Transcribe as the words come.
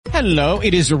Hello,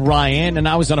 it is Ryan, and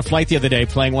I was on a flight the other day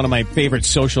playing one of my favorite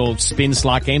social spin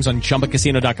slot games on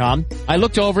ChumbaCasino.com. I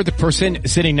looked over at the person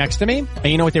sitting next to me, and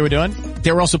you know what they were doing?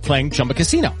 They were also playing Chumba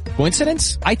Casino.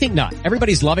 Coincidence? I think not.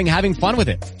 Everybody's loving having fun with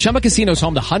it. Chumba Casino is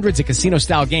home to hundreds of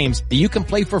casino-style games that you can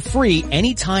play for free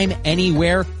anytime,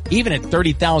 anywhere, even at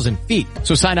 30,000 feet.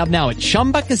 So sign up now at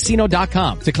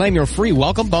ChumbaCasino.com to claim your free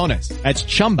welcome bonus. That's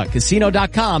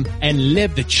ChumbaCasino.com and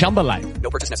live the Chumba life.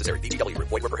 No purchase necessary. VGW.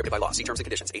 Void were prohibited by law. See terms and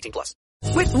conditions. 18+.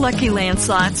 With Lucky Land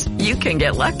Slots, you can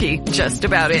get lucky just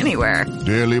about anywhere.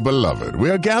 Dearly beloved, we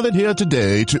are gathered here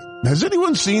today to... Has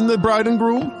anyone seen the bride and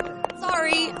groom?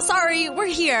 Sorry, we're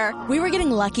here. We were getting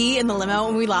lucky in the limo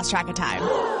and we lost track of time.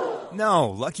 No,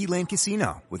 Lucky Land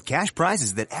Casino, with cash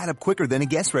prizes that add up quicker than a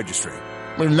guest registry.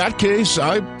 In that case,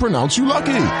 I pronounce you lucky.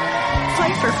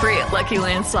 Play for free at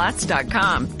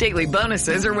LuckyLandSlots.com. Daily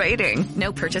bonuses are waiting.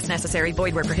 No purchase necessary.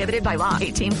 Void where prohibited by law.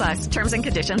 18+. Terms and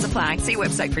conditions apply. See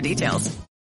website for details.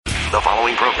 The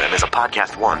following program is a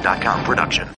PodcastOne.com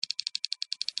production.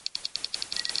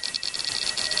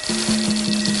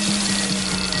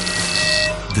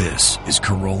 This is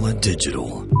Corolla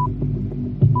Digital.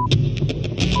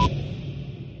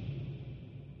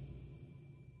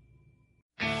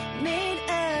 Made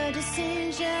a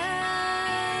decision.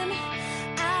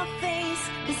 I'll face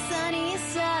the sunny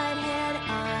side head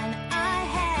on. I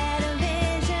had a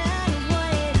vision of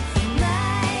what it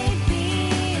might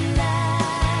be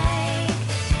like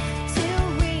to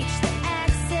reach the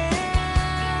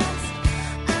access.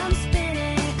 I'm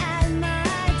spinning at my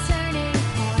turning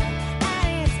point,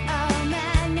 and it's all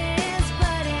madness,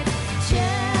 but it's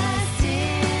just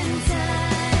in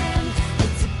time.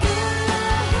 It's a good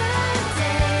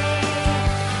day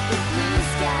with blue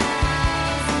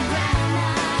skies and brown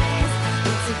eyes.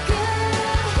 It's a good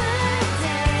day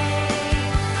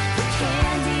for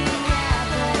candy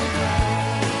apple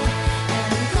pie,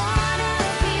 and I'm gonna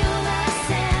feel the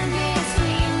sand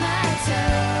between my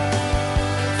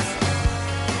toes.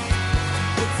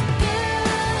 It's a good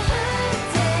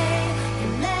day for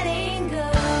letting go.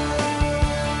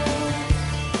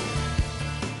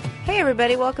 Hey,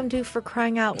 everybody. Welcome to For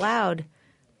Crying Out Loud.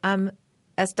 I'm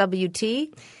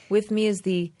SWT. With me is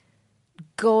the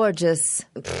gorgeous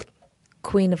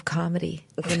queen of comedy,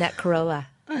 Lynette Carolla,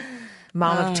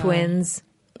 mom of twins,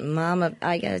 Mama,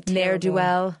 I got a terrible...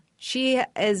 ne'er-do-well. She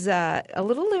is a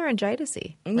little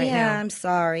laryngitis-y right now. I'm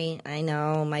sorry. I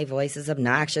know my voice is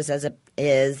obnoxious as it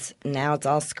is. Now it's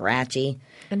all scratchy.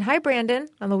 And hi, Brandon,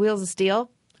 on the Wheels of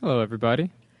Steel. Hello,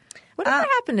 everybody. Whatever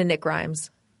happened to Nick Rhymes?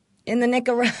 In the nick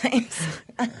of rhymes.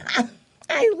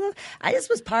 I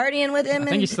just was partying with him. I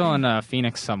think he's still in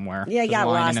Phoenix somewhere. Yeah, he Just got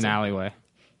lying lost. in an alleyway.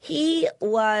 He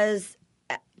was...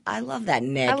 I love that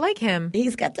Nick. I like him.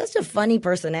 He's got such a funny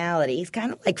personality. He's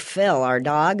kind of like Phil, our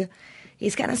dog.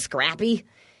 He's kind of scrappy.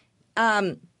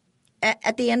 At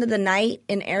the end of the night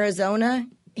in Arizona,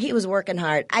 he was working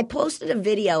hard. I posted a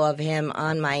video of him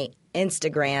on my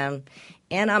Instagram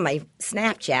and on my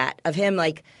Snapchat of him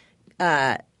like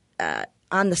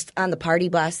on the party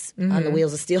bus, on the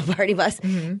Wheels of Steel party bus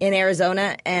in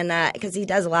Arizona, and because he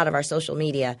does a lot of our social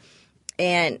media.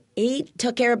 And he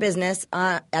took care of business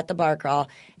at the bar crawl.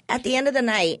 At the end of the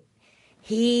night,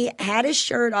 he had his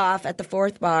shirt off at the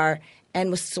fourth bar and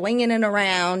was swinging it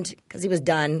around because he was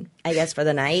done, I guess, for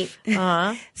the night.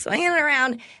 Swinging it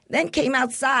around, then came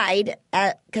outside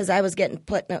because I was getting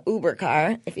put in an Uber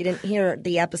car. If you didn't hear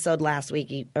the episode last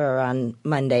week or on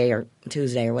Monday or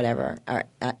Tuesday or whatever.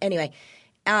 Anyway,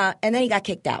 and then he got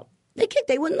kicked out.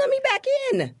 They wouldn't let me back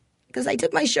in because I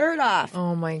took my shirt off.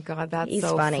 Oh, my God. That's He's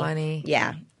so funny. funny.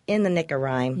 Yeah, in the nick of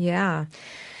rhyme. Yeah.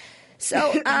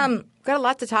 So, got a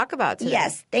lot to talk about today.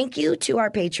 Yes. Thank you to our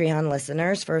Patreon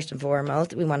listeners, first and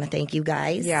foremost. We want to thank you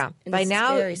guys. Yeah. And By it's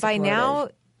now, very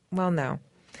supportive. well, no.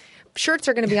 Shirts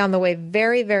are going to be on the way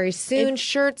very, very soon.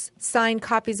 Shirts, signed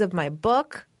copies of my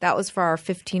book. That was for our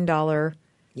 $15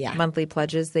 monthly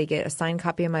pledges. They get a signed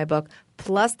copy of my book,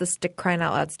 plus the Crying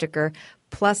Out Loud sticker,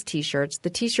 plus T-shirts.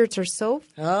 The T-shirts are so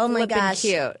Oh my flippin' gosh!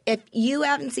 cute. If you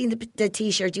haven't seen the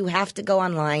T-shirts, you have to go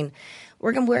online.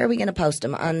 Where are we going to post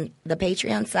them? On the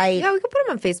Patreon site? Yeah, we can put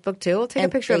them on Facebook too. We'll take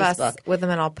And a picture of us Facebook. with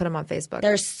them, and I'll put them on Facebook.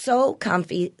 They're so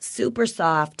comfy, super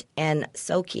soft, and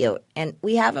so cute. And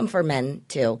we have them for men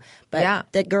too.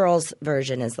 But the girls'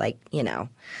 version is like,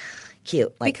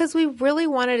 cute. Like, because we really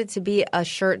wanted it to be a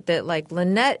shirt that, like,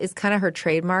 Lynette is kind of her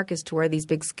trademark is to wear these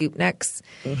big scoop necks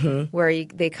where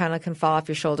they kind of can fall off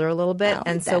your shoulder a little bit.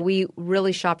 And so we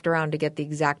really shopped around to get the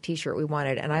exact T-shirt we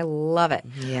wanted, and I love it.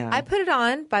 Yeah. I put it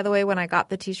on, by the way, when I got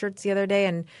the T-shirts the other day,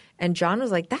 and John was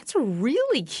like, that's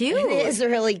really cute. It is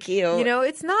really cute.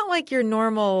 It's not like your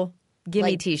normal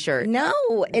gimme T-shirt. No,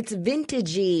 it's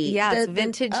vintagey. Yeah, it's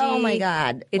vintagey. Oh my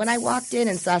God! When I It's- walked in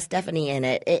and saw Stephanie in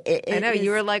it, I know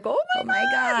you is- were like, oh my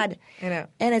God! I know.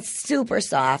 And it's super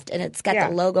soft, and it's got Yeah.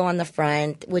 the logo on the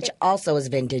front, which also is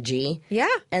vintagey. Yeah.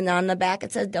 And on the back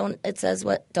it says don't F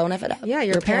it up. Yeah,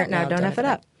 you're a parent now. Don't F it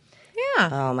up. Yeah.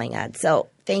 Oh my God! So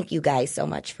thank you guys so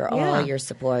much for Yeah. all your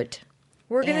support.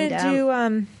 We're going And, to do I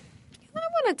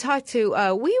want to talk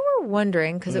to we were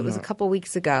wondering because it was a couple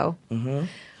weeks ago.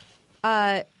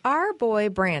 Our boy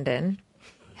Brandon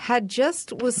had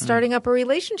just was starting up a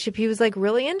relationship. He was like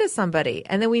really into somebody.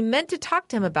 And then we meant to talk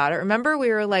to him about it. Remember, we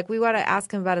were like, we want to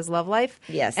ask him about his love life.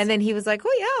 Yes. And then he was like,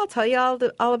 oh yeah, I'll tell you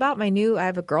all about my I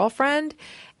have a girlfriend.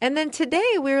 And then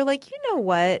today we were like, you know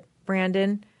what,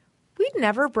 Brandon, we'd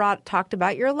never talked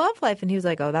about your love life. And he was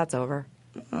like, oh, that's over.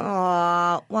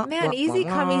 Oh, Man, easy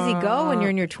come, easy go when you're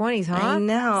in your 20s, huh? I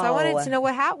know. So I wanted to know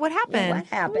what happened. What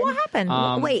happened? What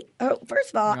happened? Wait. First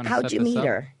of all, wanna how'd set you this meet up?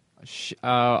 her?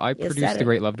 I You produced said the it.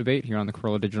 Great Love Debate here on the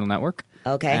Corolla Digital Network.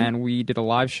 Okay. And we did a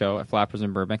live show at Flappers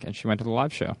in Burbank, and she went to the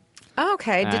live show. Oh,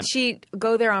 okay. Did And- she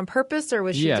go there on purpose, or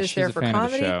was she yeah, just she's there a for fan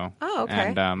comedy? of the show. Oh,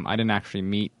 okay. And I didn't actually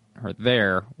meet her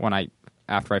there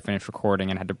after I finished recording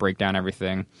and had to break down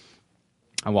everything.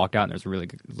 I walked out and there was a really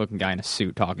good-looking guy in a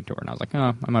suit talking to her, and I was like,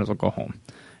 oh, I might as well go home.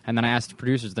 And then I asked the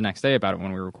producers the next day about it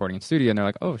when we were recording in studio, and they're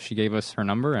like, oh, she gave us her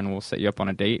number, and we'll set you up on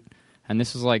a date. And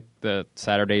this was like the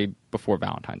Saturday before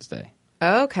Valentine's Day.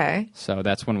 Okay. So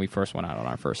that's when we first went out on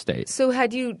our first date. So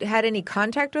had you had any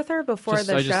contact with her before the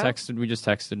show? We just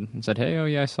texted and said, hey, oh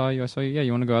yeah, I saw you. Yeah,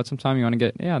 you want to go out sometime? You want to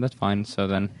get, yeah, that's fine. So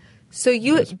then. So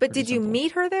did you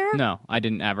meet her there? No, I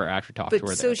didn't ever actually talk to her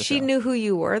there. So at the she show. knew who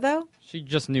you were, though? She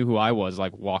just knew who I was,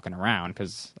 like walking around,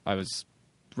 because I was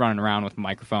running around with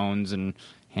microphones and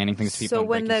handing things to people. So and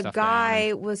when breaking the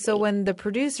stuff down. when the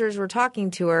producers were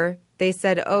talking to her, they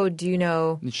said, "Oh, do you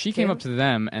know?" And she came up to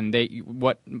them, and the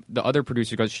other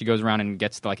producer goes. She goes around and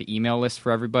gets like an email list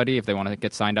for everybody if they want to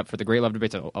get signed up for the Great Love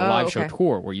Debate. It's a live show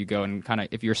tour where you go and kind of,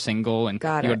 if you're single and you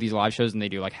go to these live shows, and they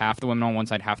do like half the women on one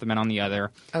side, half the men on the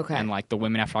other. Okay. And like the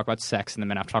women have to talk about sex, and the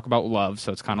men have to talk about love.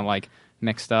 So it's kind of like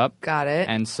mixed up. Got it.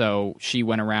 And so she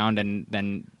went around, and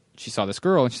then she saw this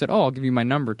girl, and she said, "Oh, I'll give you my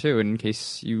number too, in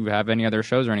case you have any other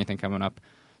shows or anything coming up."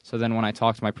 So then when I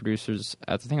talked to my producers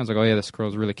at the thing, I was like, "Oh yeah, this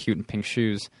girl's really cute in pink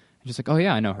shoes." And she's like, "Oh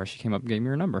yeah, I know her. She came up and gave me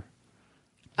her number."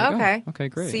 Like, Okay. "Oh, okay,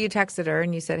 great." So you texted her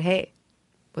and you said, "Hey,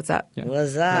 what's up?" Yeah.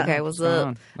 What's up? Okay, what's going up?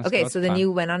 on? Let's Okay, go. so It's then fine.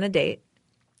 you went on a date.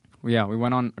 Yeah, we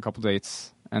went on a couple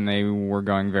dates, and they were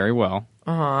going very well.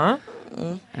 Uh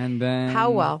huh. And then How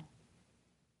well?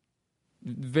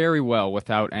 Very well,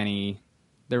 without any.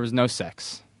 There was no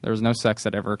sex. There was no sex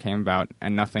that ever came about,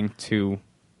 and nothing too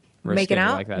risque Making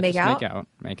out? like that. Make Just out?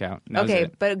 Make out. And that was Okay,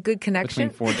 it. but a good connection.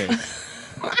 Between 4 days.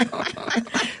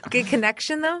 Good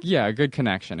connection though. Yeah, a good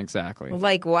connection, exactly.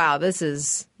 Like, wow, this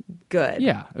is good.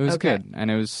 Yeah, it was Okay. good,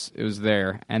 and it was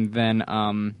there. And then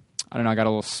I don't know, I got a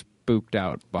little spooked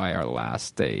out by our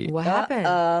last date. What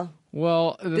happened?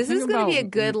 Well, This is going to be a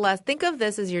good lesson. Think of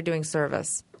this as you're doing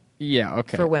service. Yeah,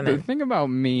 okay. For women. The thing about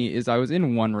me is I was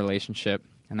in one relationship,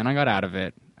 and then I got out of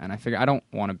it, and I figured I don't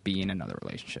want to be in another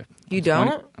relationship. You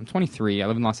don't? I'm 23. I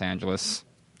live in Los Angeles.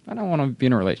 I don't want to be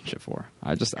in a relationship for.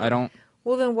 I don't.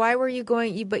 Well, then why were you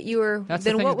going? But you were. That's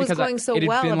then the thing, what was because going so it had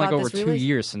well been like about over this 2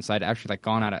 years since I'd actually like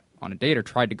gone out on a date or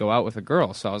tried to go out with a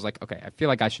girl. So I was like, okay, I feel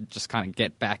like I should just kind of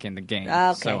get back in the game.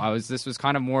 Okay. So this was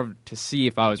kind of more to see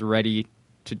if I was ready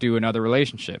to do another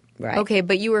relationship. Right. Okay,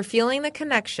 but you were feeling the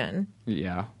connection.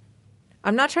 Yeah.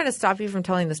 I'm not trying to stop you from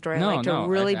telling the story. No, I like to no,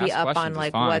 really ask be up questions on is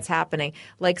like fine. what's happening.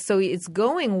 Like, so it's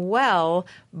going well,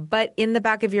 but in the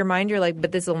back of your mind, you're like,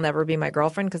 but this will never be my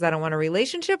girlfriend because I don't want a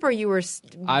relationship. Or you were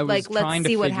I was like, let's trying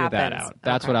see to what figure happens. that out.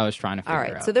 That's Okay. what I was trying to figure All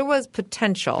right, out. so there was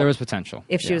potential. There was potential.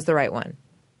 if she yeah. was the right one.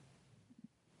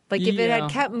 Like if it Yeah.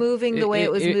 had kept moving the way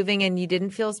it was It- moving and you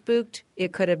didn't feel spooked,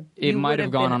 it could have. It might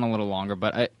have gone on a little longer,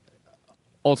 but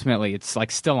ultimately, it's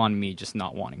like still on me just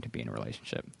not wanting to be in a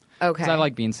relationship. Okay. Because I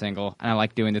like being single, and I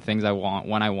like doing the things I want,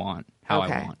 when I want, how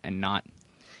Okay. I want, and not.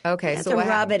 Okay, Have so to what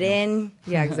rub happened? it in.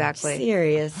 Yeah, exactly.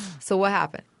 Serious. So what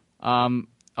happened? On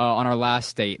our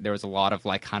last date, there was a lot of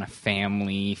like kind of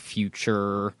family,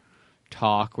 future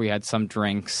talk. We had some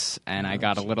drinks, and I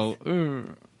got a little,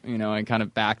 I kind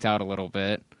of backed out a little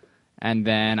bit. And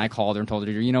then I called her and told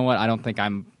her, you know what, I don't think I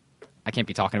can't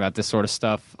be talking about this sort of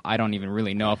stuff. I don't even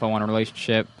really know if I want a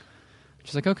relationship.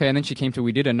 She's like, okay. And then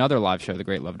we did another live show, The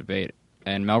Great Love Debate,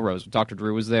 and Melrose. Dr.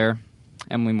 Drew was there.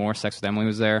 Emily Moore, Sex with Emily,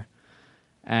 was there.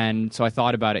 And so I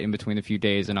thought about it in between the few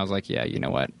days, and I was like, yeah, you know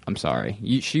what? I'm sorry.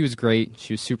 She was great.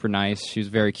 She was super nice. She was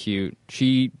very cute.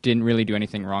 She didn't really do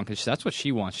anything wrong because that's what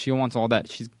she wants. She wants all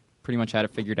that. She's pretty much had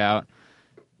it figured out.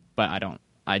 but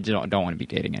I don't want to be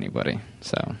dating anybody.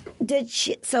 So Did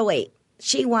she? So wait,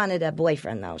 she wanted a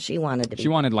boyfriend though. She wanted to be. she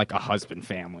wanted like a husband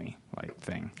family like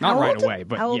thing, How not right old- away,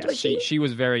 but how old yeah, was she? she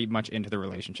was very much into the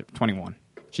relationship. 21.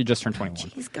 She just turned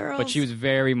 21. Jeez, girls. But she was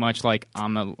very much like,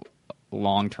 I'm a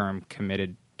long-term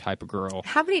committed type of girl.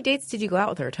 How many dates did you go out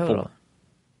with her total?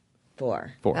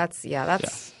 4.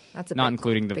 That's a Not big,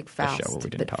 including the big show fast. where we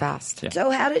didn't bit talk. fast. Yeah. So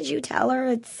how did you tell her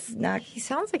it's not? He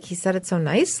sounds like he said it so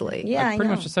nicely. Yeah, I pretty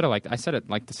know. much just said it I said it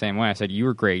like the same way. I said, you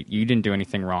were great. You didn't do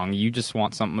anything wrong. You just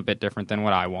want something a bit different than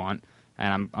what I want.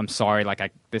 And I'm sorry,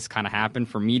 like this kind of happened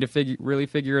for me to really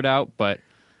figure it out. But,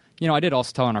 you know, I did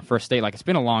also tell her on our first date, like, it's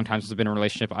been a long time since I've been in a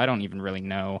relationship. I don't even really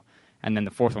know. And then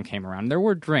the fourth one came around. There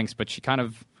were drinks, but she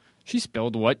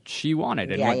spilled what she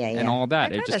wanted and, and all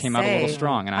that. It just came out a little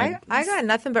strong. And I got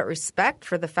nothing but respect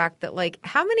for the fact that, like,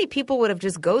 how many people would have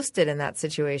just ghosted in that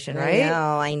situation, right?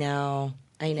 I know.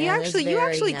 You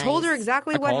actually told her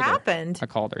exactly what happened. I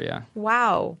called her, yeah.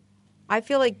 Wow. I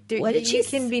feel like What did you she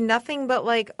can be nothing but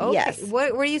like, okay, Yes.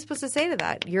 what are you supposed to say to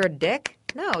that? You're a dick?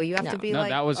 No, you have to be No,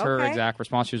 like, that was her okay. exact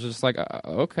response. She was just like,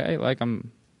 okay, like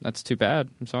that's too bad.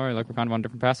 I'm sorry. Like we're kind of on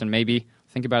different paths, and maybe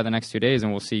think about it the next 2 days,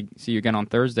 and we'll see you again on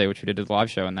Thursday, which we did the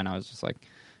live show. And then I was just like,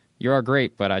 you are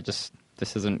great, but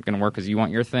this isn't going to work because you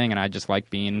want your thing, and I just like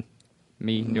being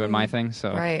me doing my thing.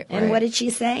 So And what did she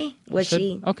say? Was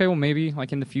she okay? Well, maybe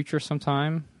like in the future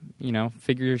sometime, you know,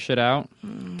 figure your shit out.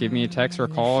 Give me a text or a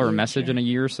call or a message in a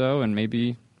year or so, and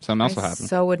maybe something else will happen.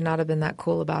 So would not have been that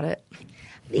cool about it.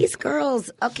 These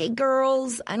girls,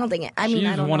 girls. I don't think. I mean, She's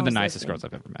I don't one know of the if nicest this- girls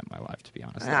I've ever met in my life, to be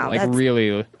honest. Wow, like that's-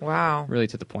 really, wow, really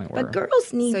to the point where. But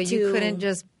girls need so to. you couldn't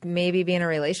just maybe be in a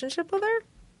relationship with her?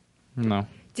 No.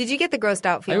 Did you get the grossed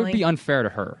out It feeling? would be unfair to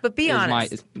her. But be is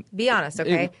honest. Be honest,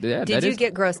 okay? Yeah, Did that you is-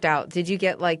 get grossed out? Did you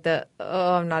get like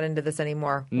I'm not into this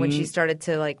anymore when she started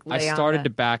to like lay I on started the- to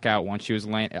back out when she was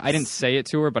laying. I didn't say it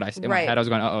to her, but in my Right. head I was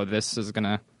going, "Oh, this is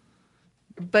gonna."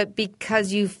 But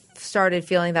because you started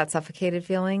feeling that suffocated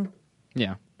feeling?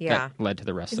 Yeah. Yeah. That led to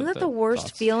the rest Isn't of that the worst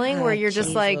thoughts. feeling where you're just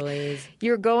geez like, Louise.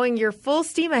 you're full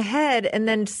steam ahead and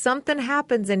then something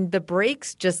happens and the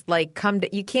brakes just like come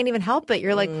to, you can't even help it.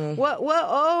 You're like, what,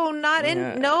 oh, not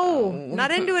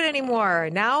into it anymore.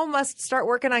 Now must start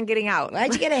working on getting out.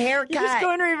 Why'd you get a haircut? You just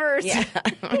go in reverse. Yeah.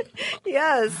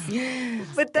 Yes.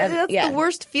 But that's yeah. the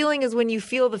worst feeling is when you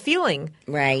feel the feeling.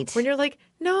 Right. When you're like,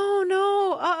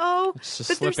 no, uh-oh. It's just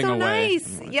But they're slipping so away.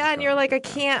 nice. Yeah, and you're like, I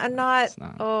can't, I'm not.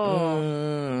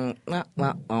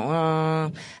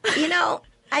 You know,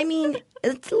 I mean,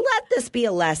 let this be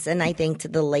a lesson, I think, to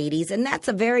the ladies. And that's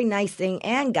a very nice thing,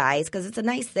 and guys, because it's a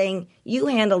nice thing. You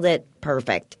handled it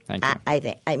perfect. Thank you. I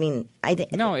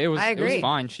think. No, it was. I It agree. was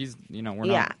fine. She's, we're not.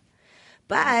 Yeah.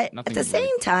 But Nothing at the to worry.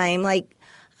 same time, like,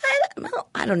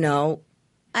 I don't know.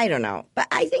 But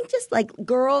I think just like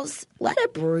girls, let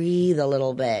it breathe a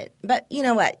little bit. But you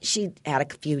know what? She had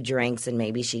a few drinks and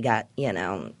maybe she got,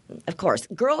 of course,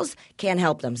 girls can't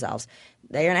help themselves.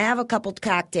 They're going to have a couple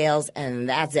cocktails and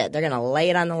that's it. They're going to lay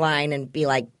it on the line and be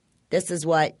like, this is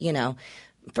what,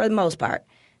 for the most part.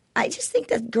 I just think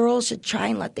that girls should try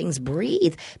and let things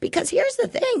breathe. Because here's the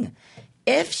thing.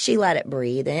 If she let it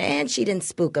breathe and she didn't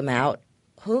spook him out,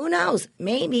 who knows?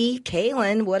 Maybe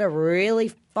Kaylin would have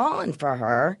really fallen for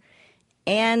her,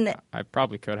 and I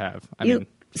probably could have. I You- mean,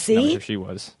 see? not sure she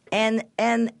was. and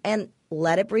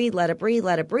let it breathe,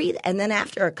 and then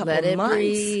after a couple Let of it months,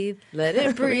 breathe. Let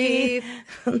it breathe.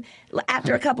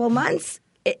 after a couple of months,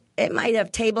 it might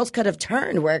have tables could have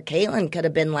turned where Kaylin could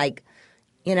have been like,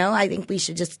 I think we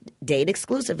should just date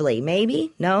exclusively.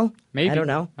 Maybe no, Maybe I don't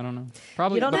know.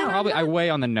 Probably. You don't know? Probably. I weigh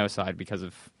on the no side because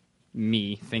of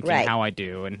me thinking Right. how I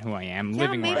do and who I am, Yeah,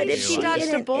 living where I maybe do. if she Like-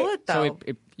 dodged a bullet, though.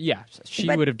 So she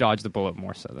But- would have dodged the bullet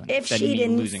more so than If than she me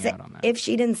didn't losing say, out on that. if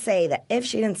she didn't say that, if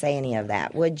she didn't say any of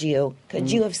that, would you? Could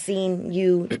you have seen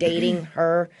you dating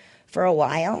her for a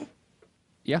while?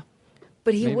 Yeah.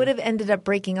 But he Maybe. would have ended up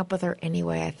breaking up with her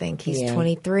anyway, I think. He's Yeah.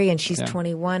 23 and she's Yeah.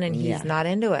 21 and he's Yeah. not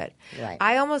into it. Right.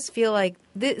 I almost feel like,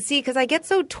 because I get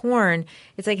so torn.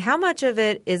 It's like how much of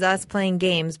it is us playing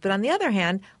games? But on the other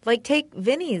hand, like take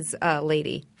Vinny's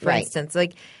lady, for Right. instance.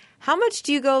 Like how much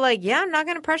do you go like, yeah, I'm not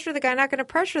going to pressure the guy, not going to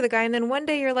pressure the guy. And then one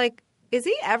day you're like, is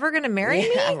he ever going to marry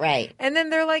Yeah, me? right. And then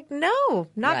they're like, no,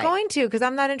 not Right. going to because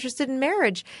I'm not interested in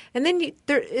marriage. And then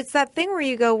it's that thing where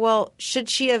you go, well, should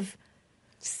she have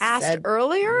asked Said-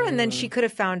 earlier and then she could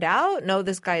have found out, no,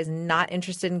 this guy is not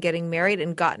interested in getting married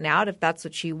and gotten out if that's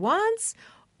what she wants?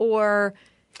 Or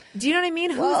do you know what I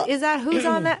mean? Well- Who's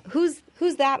on that?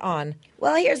 Who's that on?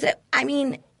 Well, here's it. I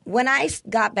mean, when I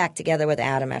got back together with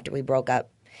Adam after we broke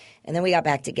up, and then we got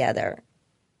back together,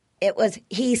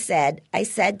 I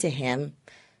said to him,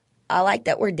 I like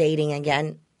that we're dating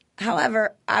again.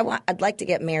 However, I'd like to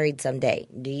get married someday.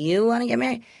 Do you want to get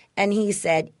married? And he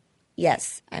said,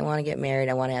 yes, I want to get married.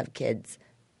 I want to have kids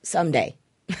someday.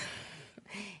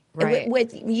 Right.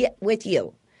 With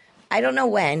you. I don't know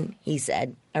when, he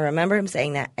said. I remember him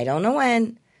saying that. I don't know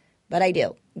when, but I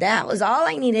do. That was all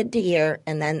I needed to hear.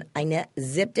 And then I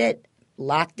zipped it,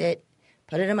 locked it,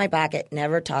 put it in my pocket,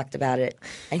 never talked about it.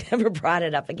 I never brought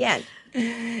it up again.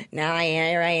 Now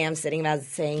here I am sitting about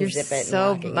saying You're zip it.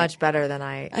 so and much better than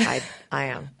I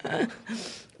am.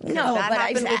 No, that but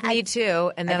happened with me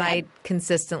too, and then I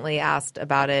consistently asked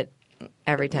about it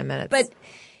every 10 minutes. But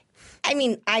I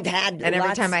mean, I've had and every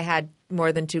lots, time I had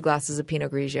more than 2 glasses of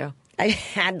Pinot Grigio. I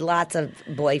had lots of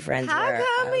boyfriends. How where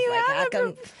come I was you like, had how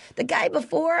come the guy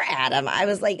before Adam? I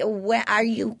was like, where are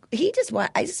you?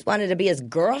 I just wanted to be his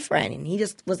girlfriend, and he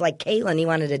just was like Caitlin. He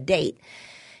wanted to date,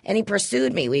 and he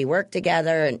pursued me. We worked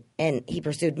together, and he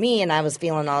pursued me, and I was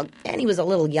feeling and he was a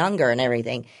little younger and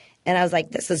everything, and I was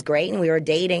like, this is great, and we were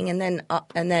dating, and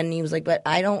then he was like, but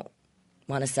I don't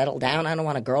want to settle down. I don't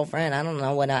want a girlfriend. I don't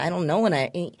know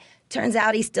when. Turns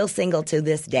out he's still single to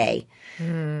this day.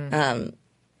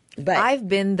 But I've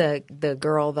been the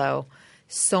girl though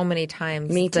so many times.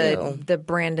 Me too. The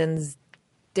Brandon's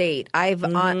date.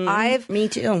 Me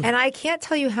too. And I can't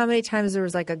tell you how many times there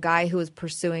was like a guy who was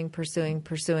pursuing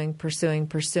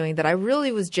that I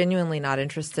really was genuinely not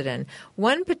interested in.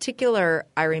 One particular,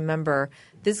 I remember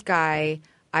this guy.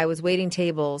 I was waiting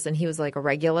tables and he was like a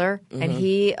regular, and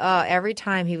he every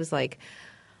time he was like,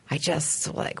 I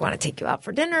just like want to take you out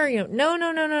for dinner.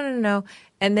 No.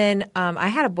 And then I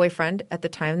had a boyfriend at the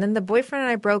time. And then the boyfriend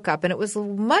and I broke up. And it was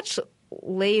much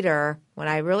later when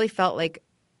I really felt like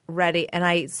ready. And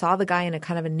I saw the guy in a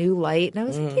kind of a new light. And I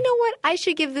was like, you know what? I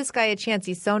should give this guy a chance.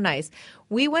 He's so nice.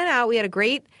 We went out. We had a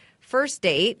great first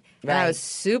date. And I was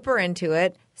super into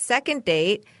it. Second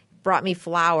date, brought me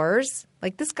flowers.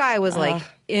 Like this guy was like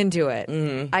into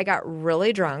it. I got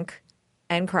really drunk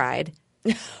and cried.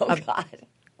 Oh, God.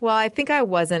 Well, I think I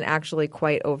wasn't actually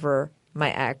quite over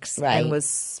my ex and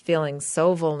was feeling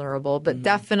so vulnerable, but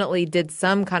definitely did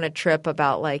some kind of trip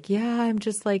about like, yeah, I'm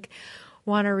just like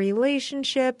want a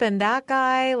relationship, and that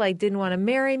guy like didn't want to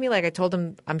marry me. Like I told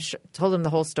him, told him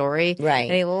the whole story, right?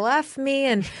 And he left me,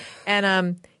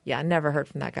 and yeah, never heard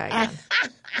from that guy again.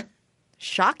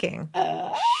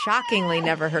 Shockingly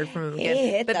never heard from him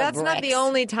again. But that's not the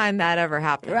only time that ever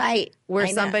happened. Right. Where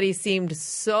somebody seemed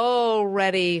so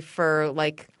ready for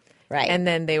like, and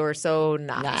then they were so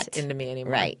not into me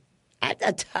anymore. Right.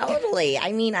 Totally.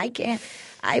 I mean, I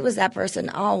was that person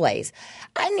always.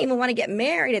 I didn't even want to get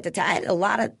married at the time. I had a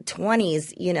lot of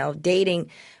 20s,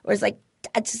 dating where it's like,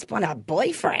 I just want a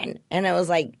boyfriend. And it was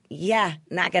like, yeah,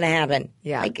 not going to happen.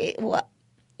 Yeah. Like, what?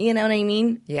 You know what I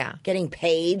mean? Yeah. Getting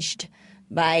paged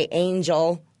by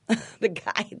Angel,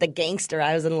 the gangster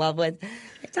I was in love with.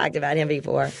 I talked about him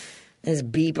before. His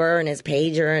beeper and his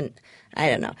pager, and I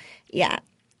don't know. Yeah.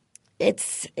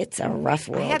 It's a rough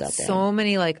world I had out there. so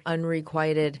many like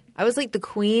unrequited. I was like the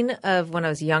queen of when I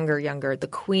was younger, the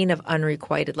queen of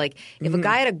unrequited. Like if a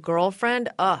guy had a girlfriend,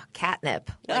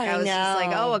 catnip. Like I was just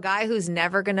like, a guy who's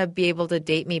never gonna be able to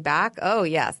date me back. Oh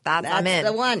yes, I'm in. That's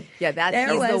the one. Yeah,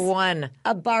 he's the one.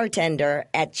 A bartender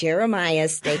at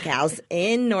Jeremiah's Steakhouse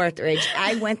in Northridge.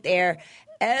 I went there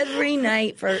every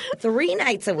night for 3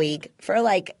 nights a week for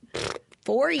like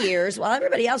 4 years while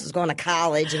everybody else was going to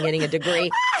college and getting a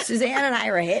degree. Suzanne and I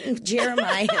were hitting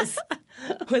Jeremiah's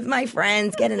with my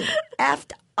friends, getting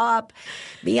effed up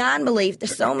beyond belief.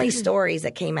 There's so many stories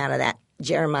that came out of that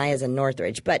Jeremiah's in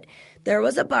Northridge. But there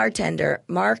was a bartender,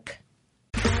 Mark.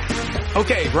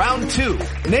 Okay, round 2.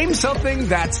 Name something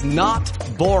that's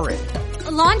not boring.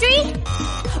 A laundry?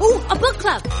 Ooh, a book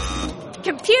club.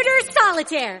 Computer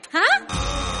solitaire, huh?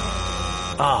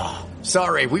 Ah.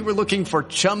 Sorry, we were looking for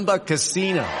Chumba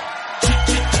Casino.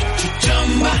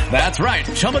 That's right.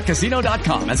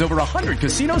 ChumbaCasino.com has over 100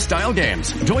 casino-style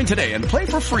games. Join today and play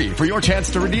for free for your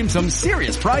chance to redeem some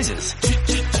serious prizes.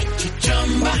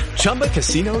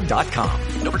 ChumbaCasino.com.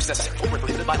 No purchase necessary. Void where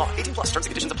prohibited by law. 18+ terms and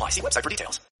conditions apply. See website for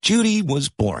details. Judy was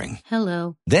boring.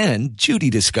 Hello. Then Judy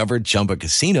discovered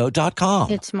ChumbaCasino.com.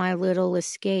 It's my little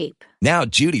escape. Now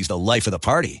Judy's the life of the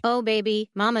party. Oh, baby,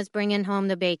 mama's bringing home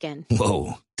the bacon.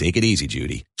 Whoa, take it easy,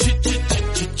 Judy.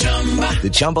 The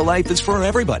Chumba life is for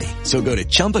everybody. So go to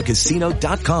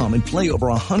ChumbaCasino.com and play over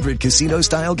 100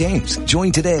 casino-style games.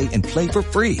 Join today and play for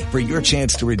free for your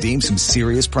chance to redeem some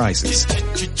serious prizes.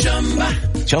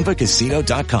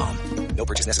 ChumbaCasino.com. No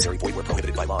purchase necessary. Void where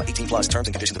prohibited by law. 18+ terms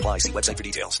and conditions apply. See website for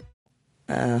details.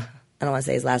 I don't want to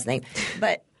say his last name,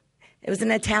 but it was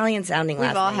an Italian-sounding last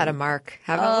name. We've all had a Mark,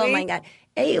 haven't we? Oh, my God.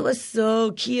 He was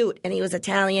so cute, and he was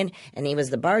Italian, and he was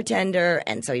the bartender,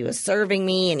 and so he was serving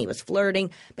me, and he was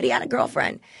flirting, but he had a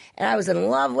girlfriend, and I was in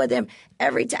love with him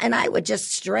every time, and I would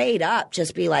just straight up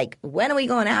just be like, when are we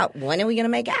going out? When are we going to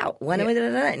make out? When are we,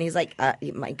 and he's like,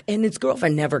 and his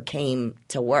girlfriend never came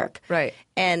to work. Right.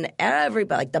 And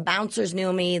everybody, like the bouncers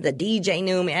knew me, the DJ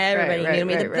knew me, everybody knew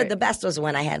me. The best was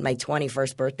when I had my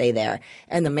 21st birthday there,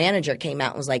 and the manager came out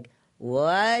and was like,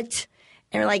 what?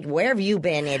 And we're like, where have you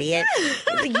been, idiot? He's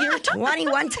like, you're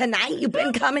 21 tonight? You've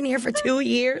been coming here for 2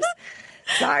 years?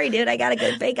 Sorry, dude, I got a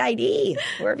good fake ID.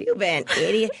 Where have you been,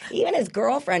 idiot? Even his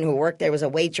girlfriend who worked there was a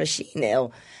waitress. She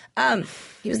knew.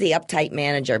 He was the uptight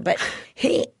manager. But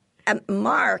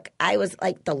Mark, I was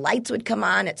like, the lights would come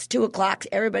on. It's 2 o'clock.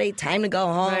 Everybody, time to go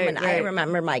home. I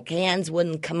remember my hands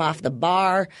wouldn't come off the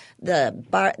bar.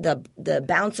 The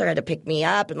bouncer had to pick me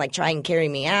up and like try and carry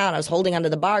me out. I was holding onto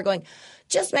the bar going,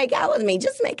 just make out with me.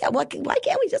 Just make out. Why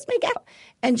can't we just make out?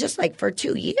 And just like for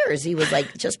 2 years, he was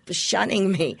like just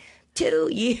shunning me. 2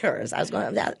 years. I was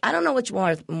going, I don't know which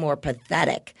more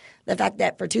pathetic. The fact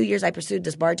that for 2 years I pursued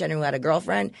this bartender who had a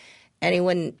girlfriend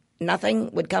and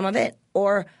nothing would come of it.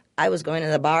 Or I was going to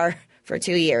the bar for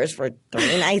 2 years for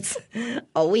 3 nights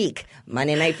a week.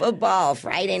 Monday Night Football,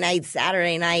 Friday night,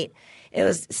 Saturday night. It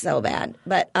was so bad.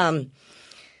 But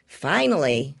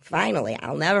finally,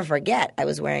 I'll never forget, I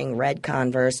was wearing red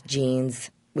Converse jeans.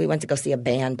 We went to go see a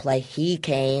band play. He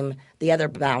came. The other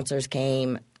bouncers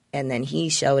came. And then he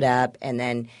showed up. And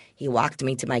then he walked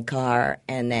me to my car.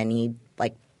 And then he,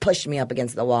 like, pushed me up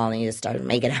against the wall. And he just started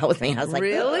making out with me. I was like,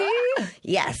 really?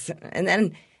 Yes. And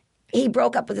then he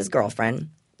broke up with his girlfriend.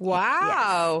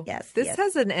 Wow. Yes. This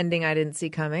has an ending I didn't see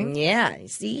coming. Yeah.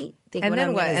 See? And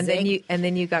then what? And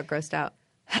then you got grossed out.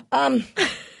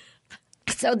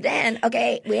 So then,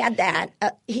 okay, we had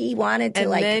that. He wanted to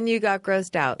and then you got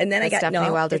grossed out. And then I got Stephanie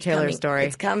Wilder Taylor story.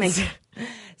 It's coming.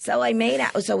 So I made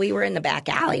out. So we were in the back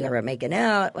alley. We were making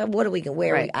out. What are we going to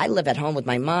wear? I live at home with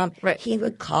my mom. Right. He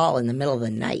would call in the middle of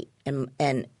the night,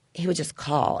 and he would just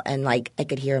call, and like I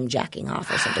could hear him jacking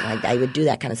off or something like that. He would do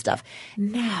that kind of stuff.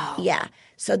 No. Yeah.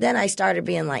 So then I started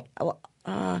being like,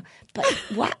 but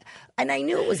what? And I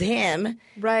knew it was him.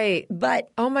 Right.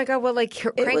 But oh my God, well, like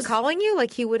Crank calling you?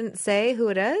 Like he wouldn't say who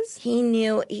it is? He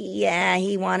knew.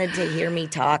 He wanted to hear me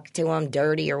talk to him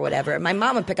dirty or whatever. My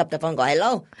mom would pick up the phone and go,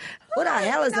 hello? Who the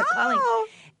hell is it calling?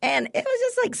 And it was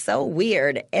just like so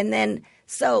weird. And then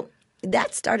so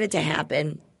that started to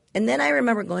happen. And then I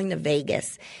remember going to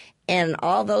Vegas. And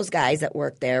all those guys that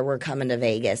worked there were coming to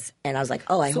Vegas. And I was like,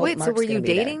 I hope Mark's so were you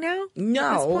be dating there. now? No.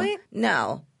 At this point?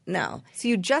 No. So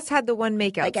you just had the one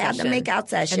makeout session. I had the makeout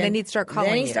session. And then he'd start calling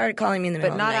you. Then he started calling me in the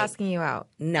middle of the night. But not asking you out.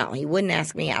 No, he wouldn't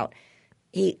ask me out.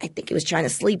 I think he was trying to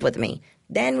sleep with me.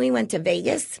 Then we went to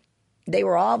Vegas. They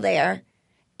were all there.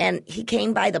 And he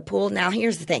came by the pool. Now,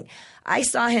 here's the thing. I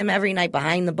saw him every night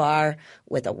behind the bar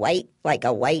with a white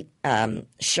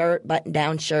shirt,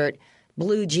 button-down shirt,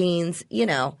 blue jeans. You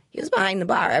know, he was behind the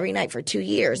bar every night for 2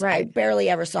 years. Right. I barely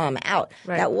ever saw him out.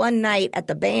 Right. That one night at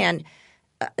the band,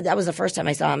 that was the first time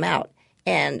I saw him out.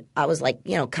 And I was like,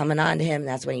 coming on to him.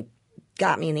 That's when he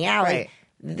got me in the alley. Right.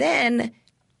 Then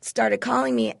started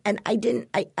calling me, and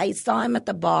I saw him at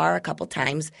the bar a couple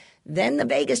times. Then the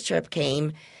Vegas trip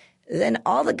came. Then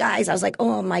all the guys, I was like,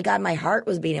 oh, my God, my heart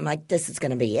was beating. I'm like, this is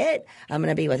going to be it. I'm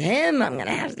going to be with him. I'm going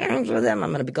to have times with him.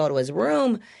 I'm going to go to his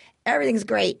room. Everything's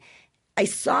great. I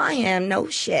saw him, no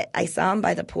shit. I saw him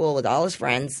by the pool with all his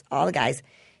friends, all the guys.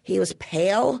 He was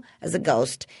pale as a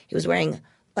ghost. He was wearing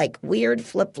like weird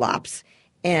flip-flops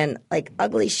and like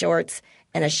ugly shorts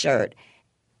and a shirt.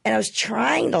 And I was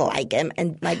trying to like him.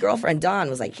 And my girlfriend, Dawn,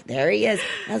 was like, there he is.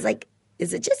 And I was like,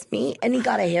 is it just me? And he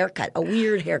got a haircut, a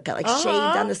weird haircut, like shaved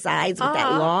on the sides with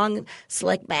that long,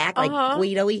 slick back, like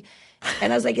Guido-y.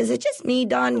 And I was like, is it just me,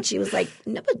 Dawn? And she was like,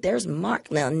 no, but there's Mark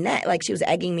Lynette. Like she was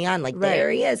egging me on, like, there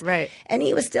he is. Right. And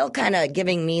he was still kind of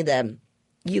giving me the,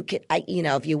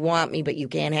 if you want me, but you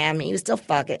can't have me. He was still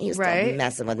fucking, he was still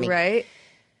messing with me. Right.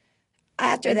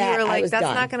 After that, you were like, I was that's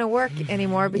done. not going to work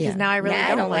anymor because now I really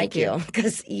don't like you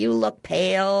because you look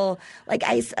pale. Like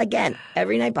again,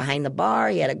 every night behind the bar,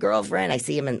 he had a girlfriend. I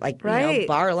see him in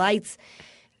bar lights.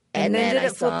 And then did I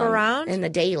it flip saw him around in the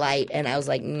daylight, and I was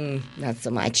like, not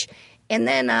so much. And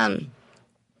then I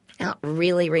don't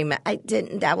really remember. I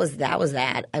didn't. That was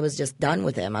that. I was just done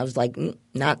with him. I was like,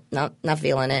 not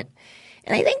feeling it.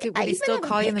 And I think would he still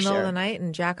call you in the middle of the night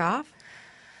and jack off?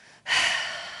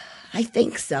 I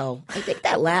think so. I think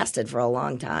that lasted for a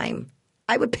long time.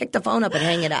 I would pick the phone up and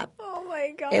hang it up. Oh,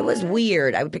 my God. It was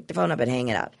weird. I would pick the phone up and hang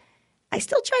it up. I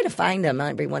still try to find him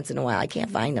every once in a while. I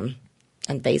can't find him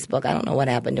on Facebook. I don't know what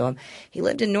happened to him. He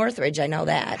lived in Northridge. I know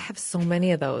that. I have so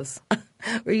many of those.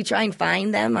 Were you trying to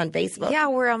find them on Facebook? Yeah,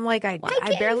 where I'm like, I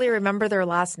barely remember their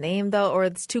last name, though, or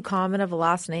it's too common of a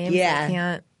last name. Yeah. I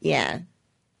can't. Yeah.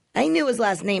 I knew his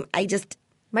last name.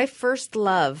 My first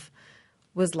love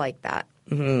was like that.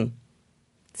 Mm-hmm.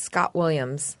 Scott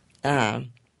Williams. That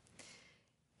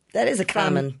is a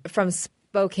common. From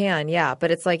Spokane, yeah.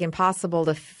 But it's like impossible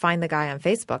to find the guy on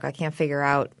Facebook. I can't figure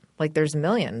out, like, there's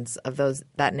millions of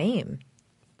that name.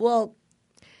 Well,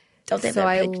 don't they? So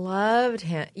I loved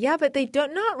him. Yeah, but they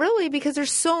don't, not really, because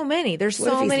there's so many. There's What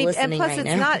if so he's many. And listening plus, right it's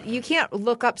now? not, you can't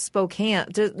look up Spokane.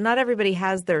 Not everybody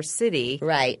has their city.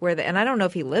 Right. And I don't know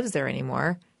if he lives there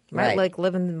anymore. Might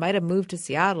might have moved to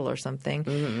Seattle or something.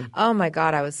 Mm-hmm. Oh my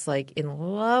God, I was like in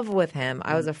love with him.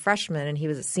 I was a freshman and he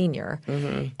was a senior.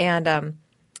 Mm-hmm. And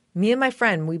me and my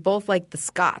friend, we both liked the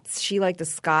Scotts. She liked the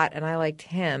Scott and I liked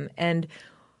him. And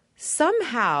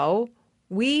somehow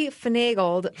we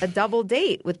finagled a double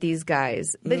date with these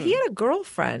guys. But he had a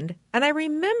girlfriend. And I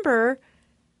remember,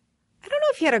 I don't know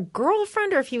if he had a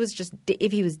girlfriend or if he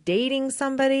was dating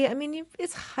somebody. I mean,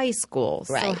 it's high school.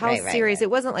 So how serious?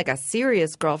 It wasn't like a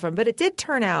serious girlfriend, but it did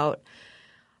turn out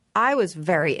I was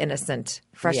very innocent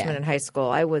freshman in high school.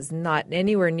 I was not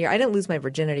anywhere near. I didn't lose my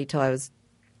virginity till I was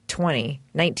 19.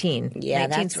 Yeah, 19.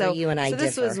 that's where you and I So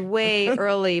this differ. was way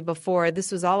early before.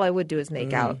 This was all I would do is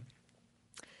make out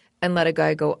and let a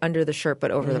guy go under the shirt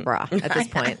but over the bra at this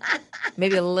point.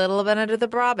 Maybe a little bit under the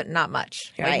bra, but not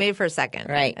much. Like maybe for a second.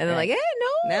 Right. And then like, hey,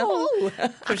 no.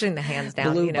 Pushing the hands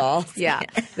down. Blue balls. Yeah.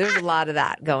 There's a lot of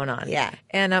that going on. Yeah.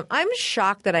 And I'm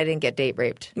shocked that I didn't get date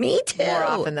raped. Me too. More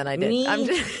often than I did.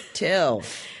 Me too.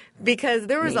 Because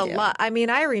there was a lot. I mean,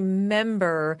 I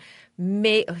remember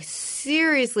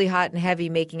seriously hot and heavy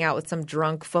making out with some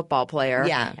drunk football player.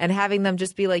 Yeah. And having them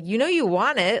just be like, you know you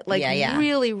want it. Like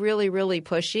really, really, really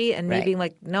pushy. And me being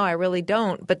like, no, I really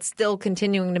don't. But still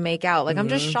continuing to make out. Like I'm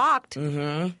just shocked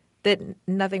that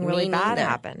nothing really bad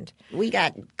happened. We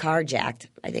got carjacked.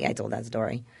 I think I told that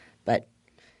story. But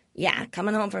yeah,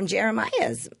 coming home from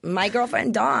Jeremiah's, my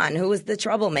girlfriend Dawn, who was the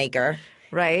troublemaker,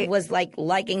 was like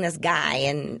liking this guy,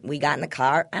 and we got in the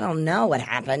car. I don't know what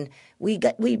happened. We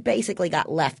basically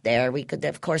got left there. We could,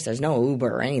 of course, there's no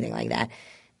Uber or anything like that.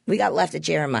 We got left at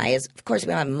Jeremiah's. Of course, we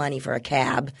don't have money for a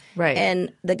cab. Right.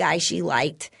 And the guy she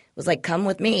liked was like, "Come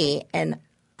with me." And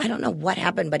I don't know what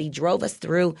happened, but he drove us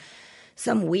through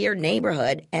some weird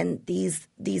neighborhood, and these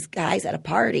guys at a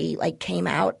party like came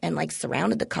out and like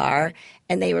surrounded the car,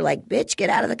 and they were like, "Bitch, get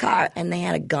out of the car!" And they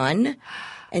had a gun.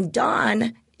 And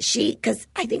Dawn, because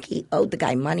I think he owed the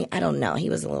guy money. I don't know. He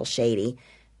was a little shady.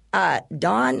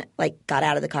 Dawn like got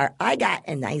out of the car.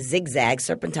 And I zigzagged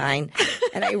serpentine,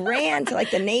 and I ran to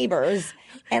like the neighbors,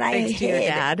 and I Thanks to your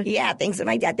dad. Yeah, thanks to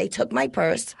my dad. They took my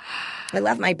purse. I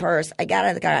left my purse. I got out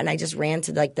of the car, and I just ran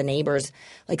to like the neighbors,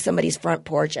 like somebody's front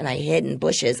porch, and I hid in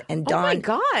bushes. And Dawn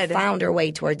found her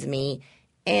way towards me,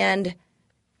 and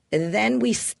then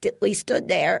we stood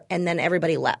there, and then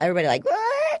everybody left. Everybody like,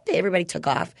 what? Everybody took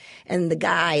off, and the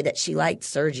guy that she liked,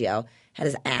 Sergio, had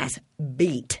his ass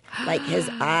beat. Like his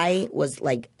eye was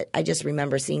like, I just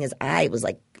remember seeing his eye was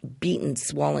like beaten,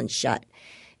 swollen shut.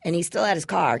 And he still had his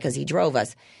car because he drove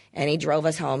us. And he drove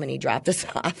us home and he dropped us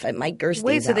off at Mike Gerstein's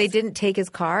Wait, so house. they didn't take his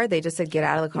car? They just said, get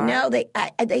out of the car? No,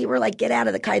 they were like, get out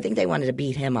of the car. I think they wanted to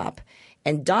beat him up.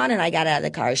 And Dawn and I got out of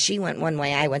the car. She went one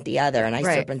way, I went the other. And I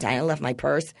serpentined. I left my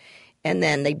purse. And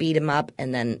then they beat him up.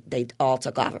 And then they all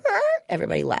took off.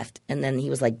 Everybody left. And then he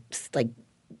was like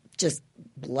just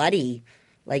bloody,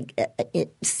 like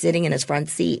sitting in his front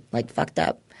seat, like fucked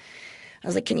up. I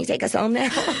was like, can you take us home now?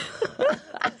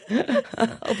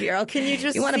 Hope you're okay. Can you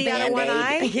just want see out of one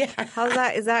eye? Yeah. How's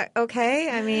that? Is that okay?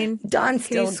 I mean, Dawn can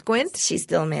still you squint? She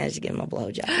still managed to give him a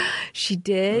blowjob. She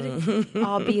did?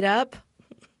 All beat up?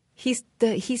 He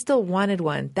still wanted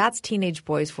one. That's teenage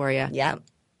boys for you. Yeah.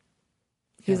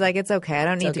 He was like, it's okay. I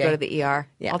don't need to okay. go to the ER.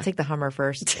 Yeah. I'll take the Hummer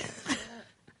first.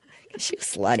 She was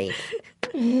slutty.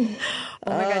 Oh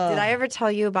my God. Did I ever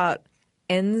tell you about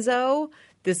Enzo?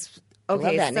 Love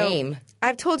that name.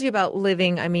 I've told you about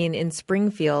living, in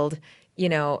Springfield,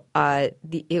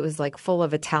 it was like full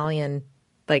of Italian,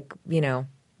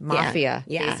 mafia,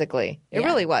 basically. It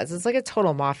really was. It's like a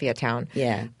total mafia town.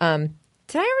 Yeah. Did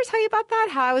I ever tell you about that?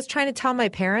 How I was trying to tell my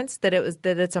parents that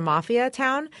it's a mafia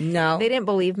town? No. They didn't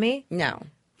believe me? No.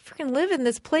 Freaking live in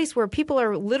this place where people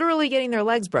are literally getting their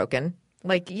legs broken.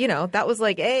 Like, that was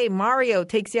like, hey, Mario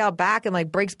takes you out back and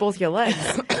like breaks both your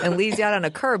legs. and leaves you out on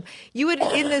a curb. You would,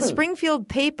 in the Springfield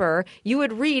paper, you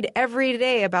would read every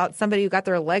day about somebody who got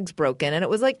their legs broken, and it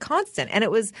was like constant. And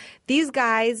it was these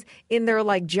guys in their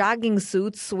like jogging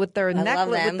suits with their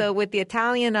necklace, with the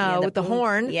Italian, with the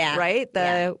horn, right?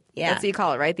 That's what you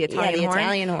call it, right? The Italian horn.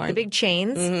 Italian horn. The big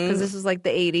chains, because this was like the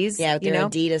 80s. Yeah, with their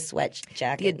Adidas sweat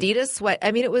jacket. The Adidas sweat.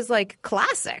 I mean, it was like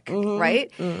classic,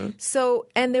 right? So,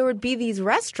 and there would be these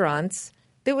restaurants.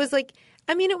 There was like,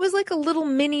 I mean, it was like a little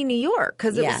mini New York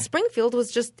because it was Springfield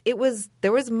was just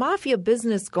there was mafia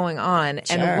business going on,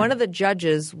 and one of the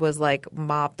judges was like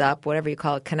mopped up, whatever you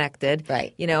call it, connected,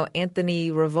 right? You know,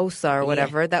 Anthony Ravosa or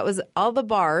whatever. That was all the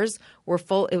bars were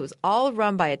full. It was all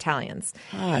run by Italians.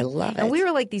 Oh, I love it. And we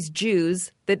were like these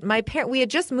Jews that we had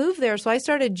just moved there, so I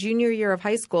started junior year of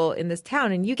high school in this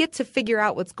town, and you get to figure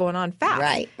out what's going on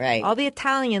fast. Right. All the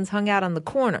Italians hung out on the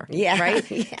corner, right?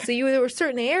 So there were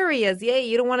certain areas,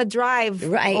 you don't want to drive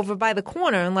over by the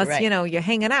corner unless you're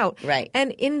hanging out, right?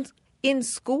 And in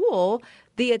school,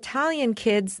 the Italian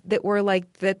kids that were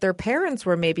like that, their parents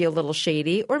were maybe a little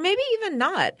shady, or maybe even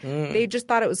not. They just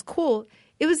thought it was cool.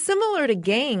 It was similar to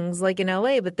gangs like in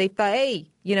LA, but they thought, hey,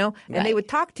 and they would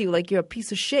talk to you like you're a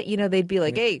piece of shit. They'd be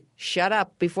like, hey, shut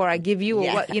up before I give you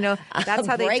what, that's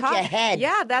how they break talk. Your head.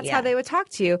 Yeah, that's how they would talk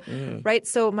to you. Right.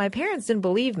 So my parents didn't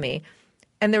believe me.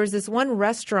 And there was this one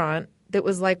restaurant that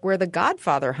was like where the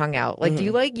Godfather hung out. Like,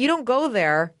 you don't go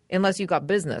there unless you got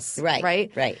business.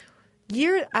 Right.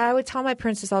 I would tell my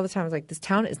parents this all the time. I was like, this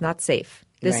town is not safe.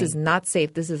 This is not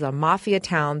safe. This is a mafia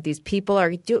town. These people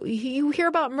you hear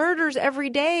about murders every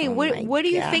day. What do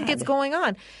you think is going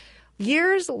on?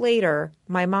 Years later,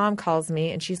 my mom calls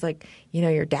me and she's like,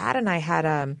 your dad and I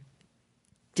had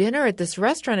dinner at this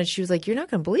restaurant. And she was like, you're not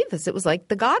going to believe this. It was like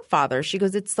The Godfather. She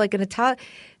goes, it's like an Italian.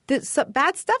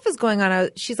 Bad stuff is going on.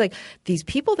 She's like, these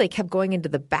people, they kept going into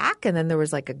the back, and then there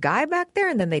was like a guy back there,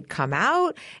 and then they'd come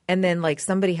out, and then like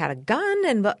somebody had a gun,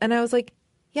 and I was like,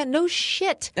 yeah, no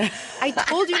shit. I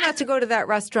told you not to go to that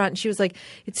restaurant. And she was like,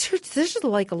 this is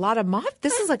like a lot of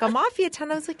this is like a mafia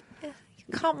town. I was like,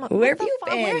 where have you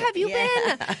been? Where have you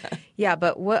been? Yeah,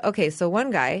 but okay, so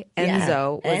one guy,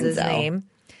 Enzo was his name.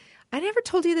 I never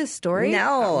told you this story. No.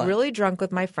 I was really drunk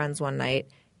with my friends one night,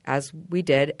 as we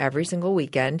did every single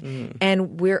weekend.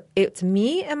 And it's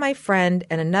me and my friend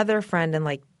and another friend and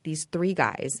like these three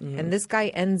guys. And this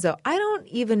guy, Enzo, I don't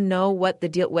even know what the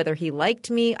deal, whether he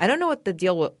liked me. I don't know what the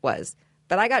deal was,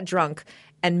 but I got drunk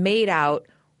and made out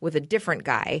with a different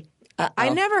guy. I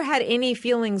never had any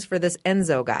feelings for this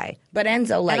Enzo guy. But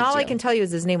Enzo liked you. And all I can tell you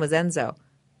is his name was Enzo.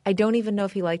 I don't even know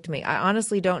if he liked me. I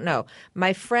honestly don't know.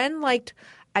 My friend liked –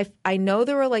 I know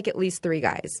there were like at least three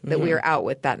guys that we were out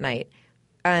with that night.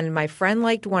 And my friend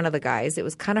liked one of the guys. It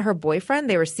was kind of her boyfriend.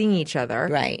 They were seeing each other.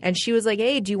 Right. And she was like,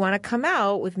 hey, do you want to come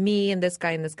out with me and this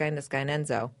guy and this guy and this guy? And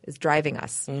Enzo is driving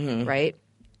us, right?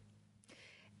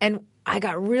 And I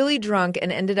got really drunk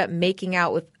and ended up making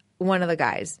out with one of the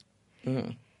guys.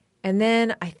 And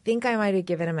then I think I might have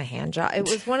given him a hand job. It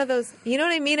was one of those, you know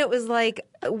what I mean? It was like,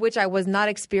 which I was not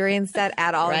experienced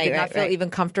at all. I did not feel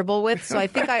even comfortable with. So I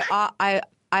think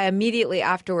I immediately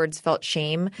afterwards felt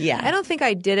shame. Yeah. I don't think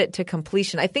I did it to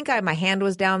completion. I think my hand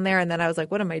was down there, and then I was like,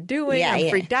 what am I doing? I'm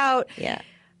freaked out. Yeah.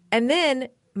 And then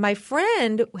my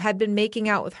friend had been making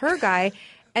out with her guy,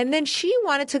 and then she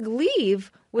wanted to leave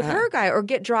with her guy or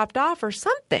get dropped off or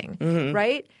something,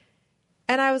 right?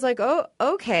 And I was like, oh,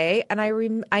 okay. And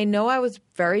I know I was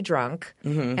very drunk.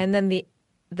 And then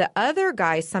the other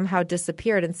guy somehow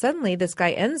disappeared, and suddenly this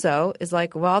guy Enzo is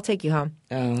like, well, I'll take you home.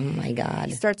 Oh, my God.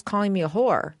 He starts calling me a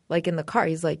whore, like in the car.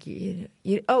 He's like, he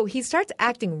starts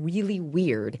acting really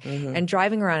weird and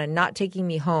driving around and not taking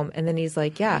me home. And then he's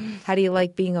like, yeah, how do you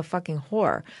like being a fucking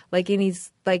whore? Like, and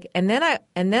he's like, and then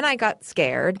I got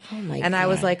scared. Oh, my God. And I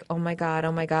was like, oh, my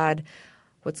God.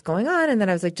 What's going on? And then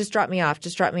I was like, just drop me off.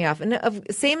 And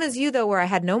same as you, though, where I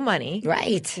had no money.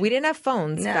 Right. We didn't have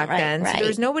phones back then. So there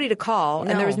was nobody to call.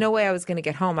 And there was no way I was going to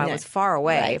get home. I was far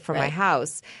away from my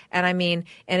house. And I mean,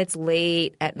 and it's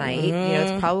late at night.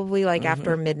 It's probably like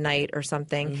after midnight or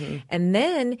something. And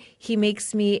then he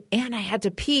makes me, and I had to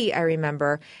pee, I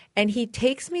remember. And he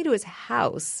takes me to his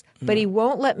house, but he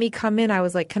won't let me come in. I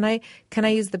was like, can I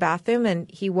use the bathroom?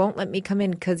 And he won't let me come in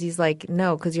because he's like,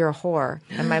 no, because you're a whore.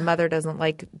 And my mother doesn't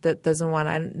want,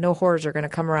 no whores are going to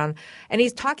come around. And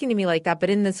he's talking to me like that, but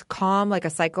in this calm, like a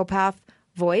psychopath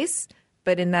voice,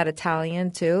 but in that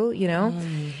Italian too, Oh,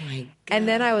 my God. And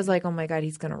then I was like, oh my God,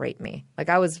 he's going to rape me. Like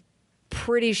I was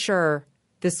pretty sure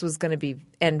this was going to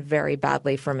end very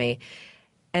badly for me.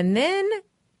 And then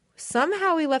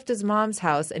somehow he left his mom's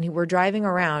house and we're driving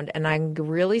around and I'm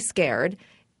really scared.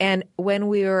 And when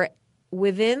we were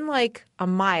within like a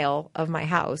mile of my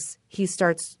house, he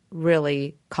starts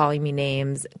really calling me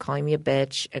names, calling me a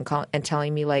bitch, and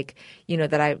telling me like, you know,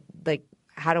 that I like,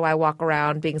 how do I walk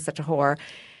around being such a whore?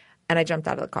 And I jumped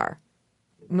out of the car,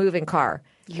 moving car.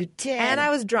 You did, and I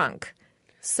was drunk.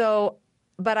 So,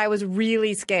 but I was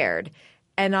really scared.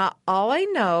 And all I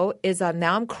know is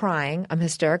now I'm crying. I'm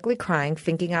hysterically crying,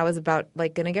 thinking I was about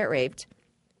like going to get raped.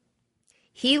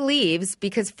 He leaves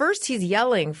because first he's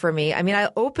yelling for me. I mean, I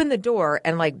opened the door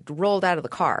and like rolled out of the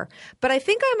car. But I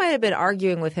think I might have been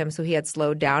arguing with him, so he had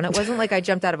slowed down. It wasn't like I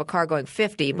jumped out of a car going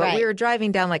 50, but we were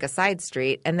driving down like a side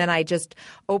street. And then I just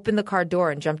opened the car door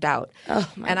and jumped out. Oh,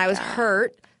 my And I was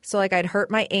hurt. So like I'd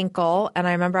hurt my ankle. And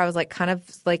I remember I was like kind of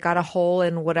like got a hole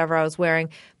in whatever I was wearing.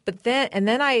 But then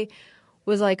I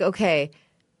was like, okay,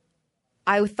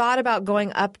 I thought about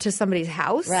going up to somebody's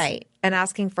house and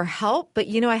asking for help. But,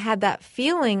 you know, I had that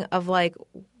feeling of like,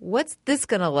 what's this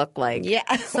going to look like?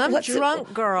 Yeah. Some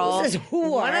drunk girl,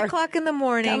 1 o'clock in the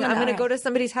morning, I'm going to go to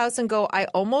somebody's house and go, I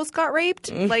almost got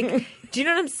raped. Like, do you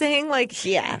know what I'm saying? Like,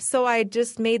 yeah. So I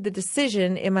just made the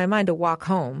decision in my mind to walk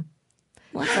home.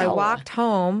 Wow. So I walked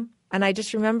home. And I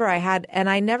just remember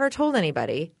I never told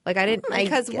anybody. Like I didn't,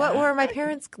 because what were my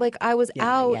parents, like I was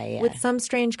out with some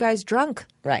strange guys drunk.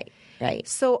 Right.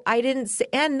 So I didn't say,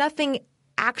 and nothing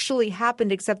actually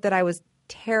happened except that I was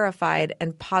terrified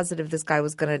and positive this guy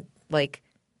was going to like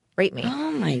rape me.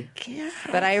 Oh my God.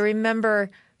 But I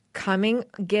remember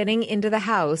getting into the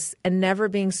house and never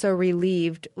being so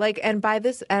relieved. Like, and by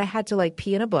this, I had to like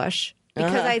pee in a bush.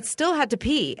 Because I still had to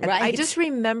pee. And I just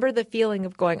remember the feeling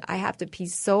of going, I have to pee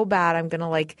so bad. I'm going to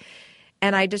like,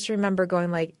 and I just remember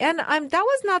going like, and that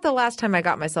was not the last time I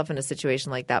got myself in a situation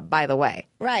like that, by the way.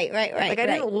 Right. Like I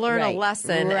didn't learn a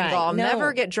lesson and go, I'll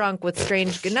never get drunk with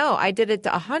strange. No, I did it to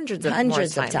hundreds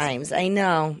of times. I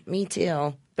know. Me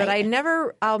too. But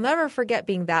I'll never forget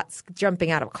being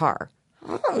jumping out of a car.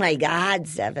 Oh my God,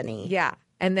 70. Yeah.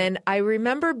 And then I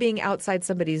remember being outside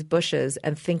somebody's bushes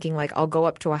and thinking, like, I'll go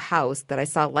up to a house that I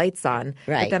saw lights on.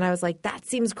 Right. But then I was like, that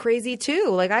seems crazy, too.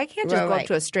 Like, I can't just go up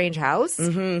to a strange house.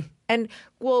 Mm-hmm. And,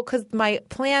 well, because my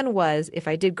plan was, if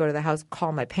I did go to the house,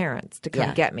 call my parents to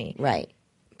come get me. Right.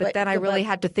 But then I really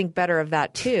had to think better of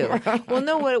that, too. Well,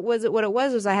 no, what it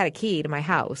was I had a key to my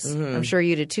house. Mm-hmm. I'm sure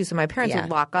you did, too. So my parents would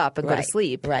lock up and go to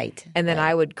sleep. Right. And then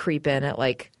I would creep in at,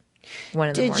 like, 1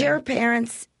 in the morning. Did your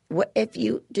parents...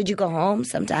 did you go home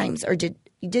sometimes, or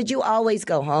did you always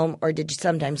go home, or did you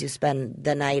sometimes spend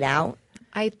the night out?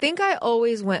 I think I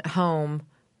always went home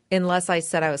unless I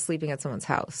said I was sleeping at someone's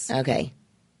house. Okay.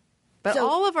 But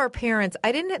all of our parents,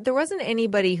 there wasn't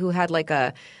anybody who had like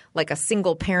a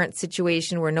single parent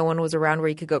situation where no one was around where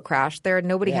you could go crash there.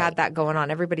 Nobody had that going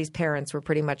on. Everybody's parents were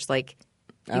pretty much like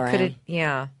you couldn't.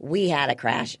 Yeah. We had a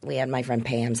crash. We had my friend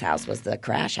Pam's house was the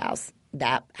crash house.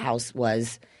 That house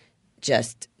was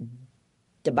just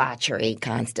debauchery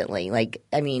constantly. Like,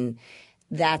 I mean,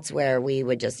 that's where we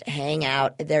would just hang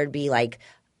out. There'd be like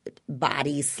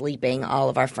bodies sleeping, all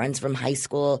of our friends from high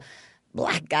school,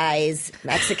 black guys,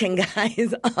 Mexican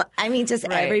guys. I mean, just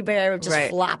everybody would just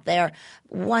flop there.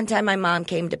 One time my mom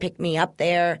came to pick me up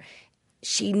there.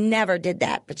 She never did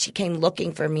that, but she came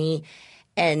looking for me.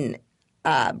 And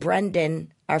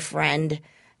Brendan, our friend,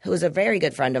 who was a very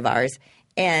good friend of ours,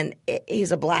 and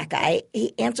he's a black guy.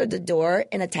 He answered the door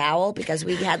in a towel because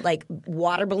we had like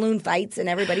water balloon fights and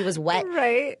everybody was wet.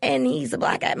 Right. And he's a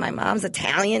black guy. My mom's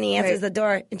Italian. He answers the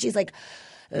door and she's like,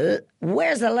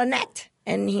 where's the Lynette?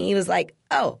 And he was like,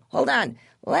 oh, hold on.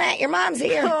 Lynette, your mom's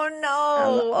here. Oh,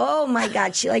 no. Oh, my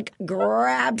God. She like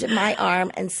grabbed my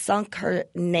arm and sunk her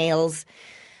nails.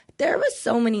 There was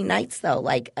so many nights, though,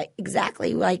 like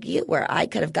exactly like you, where I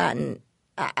could have gotten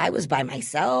 – I was by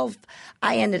myself.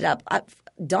 I ended up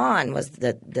Dawn was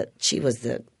she was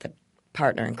the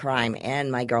partner in crime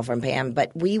and my girlfriend Pam.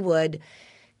 But we would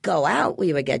go out.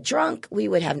 We would get drunk. We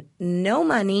would have no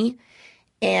money.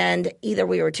 And either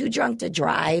we were too drunk to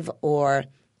drive or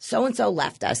so-and-so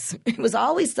left us. It was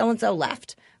always so-and-so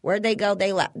left. Where'd they go?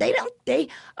 They left.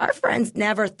 Our friends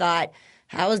never thought,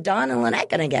 how is Dawn and Lynette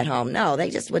going to get home? No,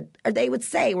 they just would – or they would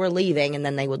say we're leaving and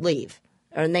then they would leave.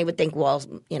 And they would think, well,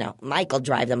 you know, Mike will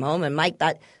drive them home, and Mike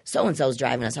thought so-and-so's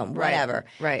driving us home, whatever.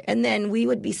 Right. And then we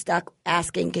would be stuck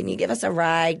asking, can you give us a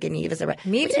ride? Can you give us a ride?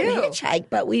 Me we too. didn't hitchhike,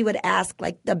 but we would ask,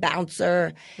 like, the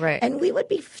bouncer. Right. And we would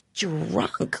be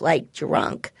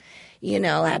drunk, you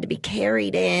know, had to be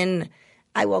carried in.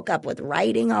 I woke up with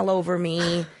writing all over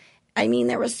me. I mean,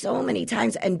 there were so many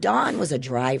times. And Dawn was a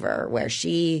driver where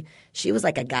she was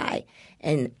like a guy.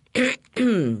 And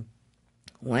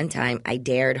one time I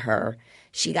dared her.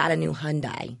 She got a new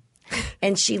Hyundai,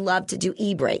 and she loved to do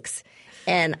e-brakes.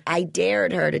 And I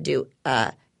dared her to do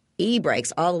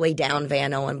e-brakes all the way down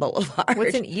Van Owen Boulevard.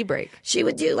 What's an e-brake? She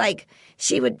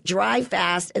would drive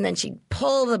fast and then she'd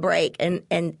pull the brake and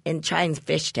try and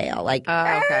fishtail. Like,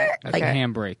 okay. That's a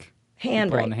handbrake.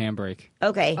 Handbrake. On the handbrake.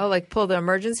 Okay. Oh, like pull the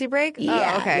emergency brake?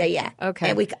 Yeah. Oh, okay. Yeah.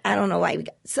 Okay. And I don't know why.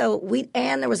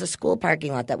 And there was a school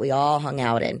parking lot that we all hung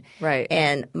out in. Right.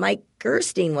 And Mike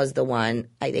Gerstein was the one,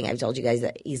 I think I've told you guys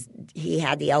that he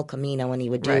had the El Camino when he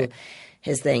would do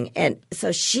his thing. And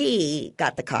so she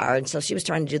got the car, and so she was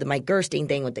trying to do the Mike Gerstein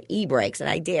thing with the e-brakes. And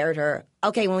I dared her,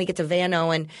 okay, when we get to Van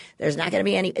Owen, there's not going to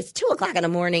be any, it's 2 o'clock in the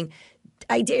morning.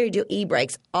 I dare you to do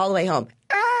e-brakes all the way home.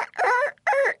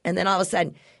 And then all of a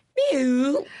sudden,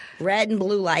 red and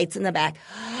blue lights in the back.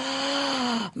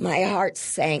 My heart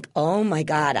sank. Oh, my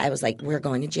God. I was like, we're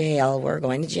going to jail. We're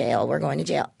going to jail. We're going to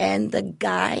jail. And the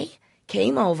guy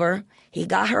came over. He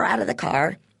got her out of the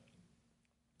car.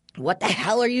 What the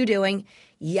hell are you doing?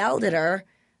 Yelled at her.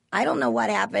 I don't know what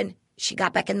happened. She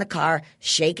got back in the car,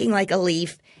 shaking like a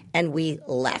leaf, and we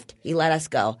left. He let us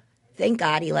go. Thank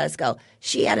God he let us go.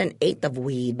 She had an eighth of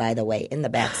weed, by the way, in the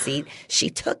back seat. She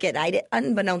took it,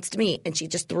 unbeknownst to me, and she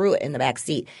just threw it in the back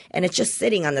seat. And it's just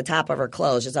sitting on the top of her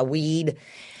clothes. Just a weed.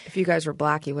 If you guys were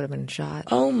black, you would have been shot.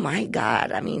 Oh, my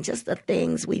God. I mean, just the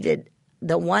things we did.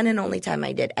 The one and only time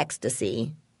I did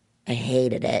ecstasy, I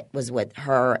hated it, was with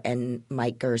her and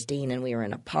Mike Gerstein, and we were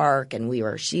in a park,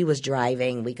 and she was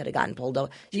driving. We could have gotten pulled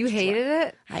over. You hated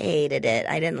it? I hated it.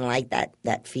 I didn't like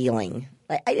that feeling.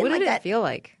 I didn't what like did that it feel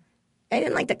like? I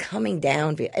didn't like the coming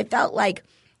down. It felt like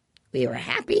we were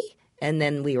happy, and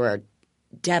then we were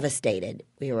devastated.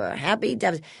 We were happy,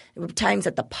 devastated. There were times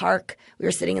at the park. We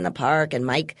were sitting in the park, and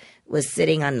Mike was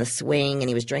sitting on the swing, and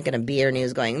he was drinking a beer, and he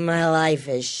was going, my life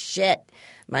is shit.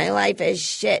 My life is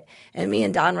shit. And me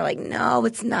and Don were like, no,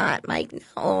 it's not, Mike.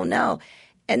 No.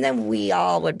 And then we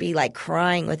all would be like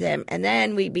crying with him, and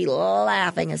then we'd be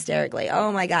laughing hysterically.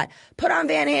 Oh, my God. Put on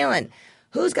Van Halen.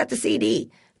 Who's got the CD?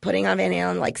 Putting on Van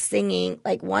Halen, like singing,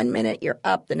 like 1 minute you're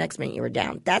up, the next minute you were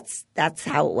down. That's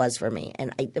how it was for me.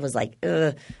 And it was like,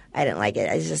 I didn't like it.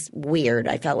 It was just weird.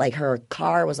 I felt like her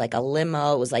car was like a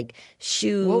limo. It was like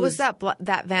shoes. What was that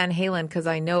Van Halen? Because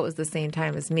I know it was the same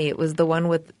time as me. It was the one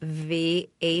with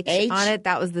VH on it.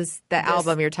 That was the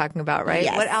album you're talking about, right?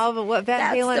 Yes. What album? What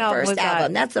Van Halen album was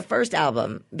that? That's the first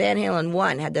album. Van Halen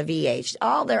 1 had the VH.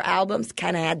 All their albums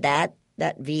kind of had that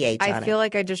VH on it. I feel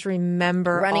like I just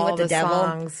remember Running all with the Devil.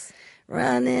 songs.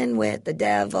 Running with the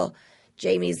Devil.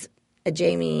 Jamie's.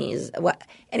 What?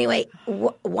 Anyway,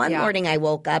 one morning I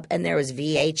woke up and there was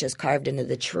VHs carved into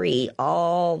the tree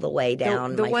all the way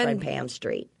down my friend Pam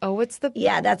Street. Oh, what's the?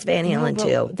 Yeah, that's Van Halen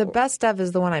too. The best of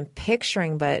is the one I'm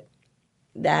picturing, but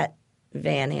that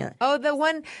Van Halen. Oh, the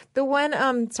one.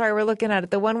 Sorry, we're looking at it.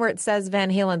 The one where it says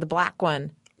Van Halen, the black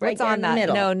one. Right What's there on in the that?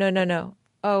 middle. No.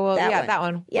 Oh, well, that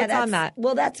one. Yeah, What's on that?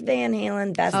 Well, that's Van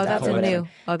Halen Best Oh, of. that's a new.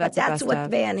 Oh, that's but a that's best what of.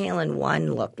 Van Halen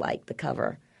 1 looked like, the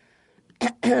cover.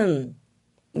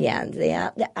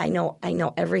 Yeah, I know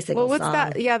every single Well, what's song.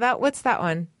 that? Yeah, what's that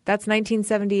one? That's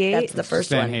 1978. That's the first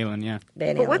Van one. Halen, yeah.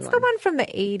 Van But Halen what's the one from the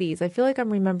 80s? I feel like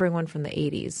I'm remembering one from the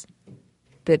 80s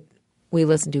that we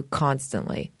listened to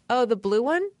constantly. Oh, the blue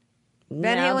one?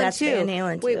 Van No, Halen that's 2. Van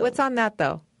Halen Wait, 2. what's on that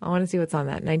though? I want to see what's on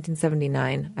that.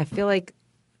 1979. I feel like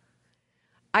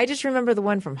I just remember the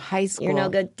one from high school. You're no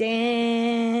good.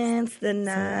 Dance the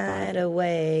night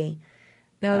away.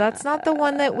 No, that's not the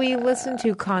one that we listen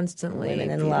to constantly. Women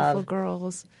in Beautiful Love.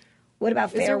 Girls. What about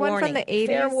Is Fair there one Warning? from the 80s?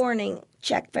 Fair Warning.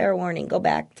 Check Fair Warning. Go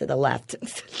back to the left.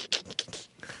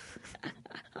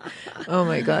 Oh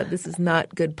my God, this is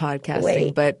not good podcasting,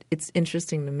 Wait. but it's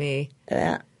interesting to me.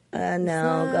 No,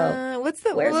 go. What's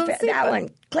the Where's well, let's see, that one?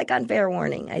 Click on Fair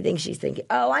Warning. I think she's thinking.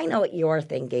 Oh, I know what you're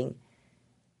thinking.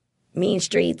 Mean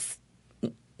Streets.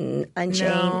 Unchained.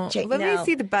 No. Let me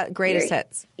see the greatest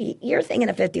hits. You're thinking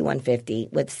of 5150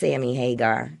 with Sammy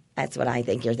Hagar. That's what I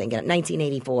think you're thinking of.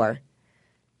 1984.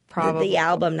 Probably. The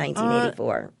album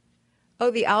 1984.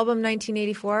 The album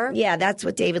 1984? Yeah, that's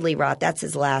what David Lee Roth. That's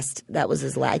his last. That was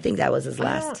his last. I think that was his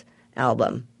last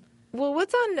album. Well,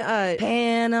 what's on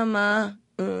Panama?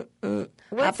 What's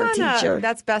Hot for on Teacher.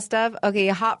 that's best of? Okay,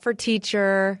 Hot for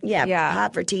Teacher. Yeah.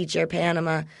 Hot for Teacher,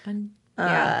 Panama.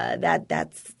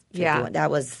 That's 51. Yeah. That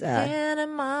was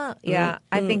Panama. Yeah,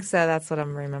 I think so. That's what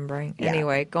I'm remembering. Yeah.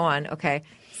 Anyway, go on. Okay.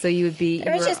 So you would be.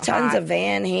 There was just tons of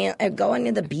Van Halen, going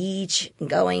to the beach,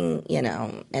 going,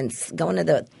 and going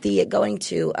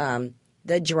to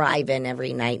the drive-in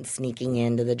every night, and sneaking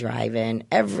into the drive-in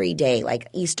every day, like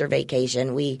Easter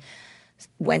vacation. We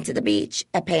went to the beach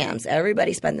at Pam's.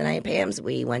 Everybody spent the night at Pam's.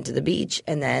 We went to the beach,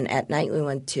 and then at night we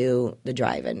went to the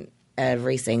drive-in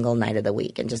every single night of the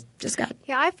week, and just got.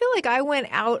 Yeah, I feel like I went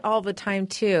out all the time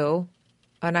too.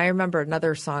 And I remember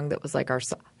another song that was like our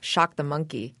Shock the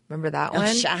Monkey. Remember that one?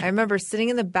 I remember sitting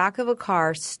in the back of a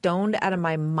car, stoned out of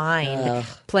my mind,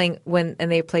 playing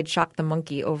and they played Shock the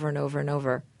Monkey over and over and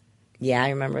over. Yeah, I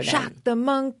remember that. Shock the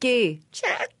Monkey.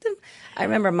 I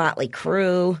remember Motley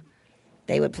Crue.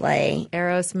 They would play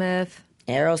Aerosmith,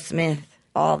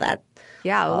 all that.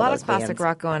 Yeah, a all lot those of classic bands.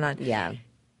 rock going on. Yeah.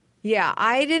 Yeah,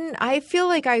 I feel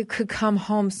like I could come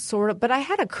home sort of, but I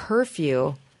had a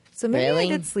curfew. So maybe Really? I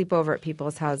did sleep over at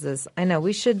people's houses. I know.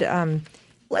 We should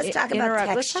Let's talk about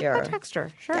Texture. Let's talk about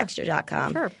Texture. Sure.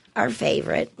 Texture.com. Sure.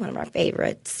 One of our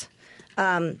favorites.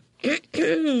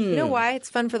 You know why?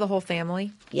 It's fun for the whole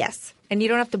family. Yes. And you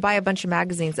don't have to buy a bunch of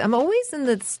magazines. I'm always in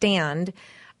the stand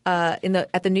at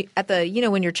the you know,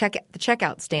 when you're the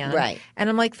checkout stand. Right. And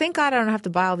I'm like, thank God I don't have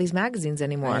to buy all these magazines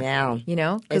anymore. I know. You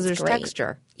know? Because It's there's great.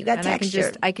 Texture. You got And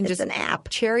Texture. I can It's just an app.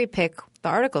 cherry pick the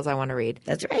articles I want to read.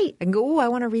 That's right. I can go, I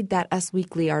want to read that Us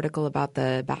Weekly article about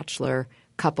the Bachelor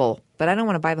couple, but I don't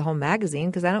want to buy the whole magazine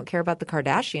because I don't care about the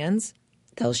Kardashians.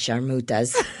 Those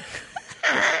sharmutas.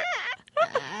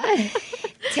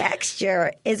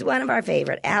 Texture is one of our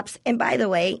favorite apps. And by the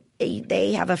way,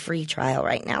 they have a free trial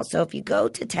right now. So if you go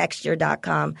to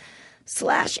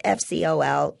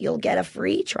texture.com/FCOL, you'll get a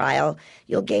free trial.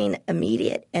 You'll gain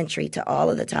immediate entry to all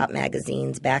of the top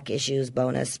magazines, back issues,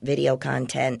 bonus video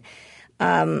content.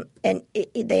 And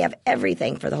they have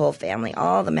everything for the whole family,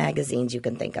 all the magazines you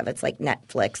can think of. It's like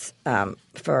Netflix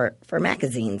for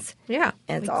magazines. Yeah.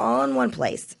 And it's all in one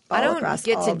place. I all don't across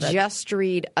get all to of the- just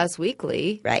read Us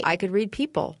Weekly. Right. I could read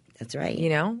People. That's right. You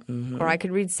know? Or I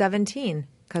could read 17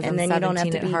 because I'm And then 17 you don't have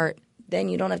to at be heart. Then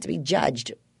you don't have to be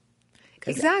judged.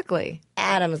 Exactly.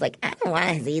 Adam's like, I don't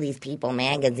want to see these People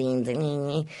magazines.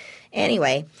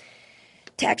 Anyway,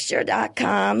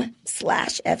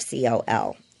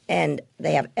 texture.com/FCOL. And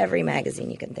they have every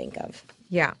magazine you can think of.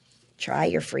 Yeah. Try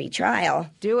your free trial.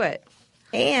 Do it.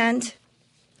 And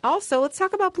also, let's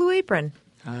talk about Blue Apron.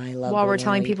 I love While we're Blue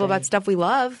telling people Apron. about stuff we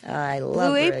love. I love Blue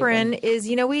Blue Apron is,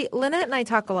 you know, Lynette and I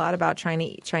talk a lot about trying to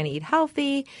eat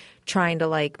healthy, trying to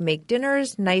like make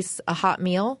dinners, a hot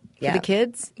meal for Yeah. the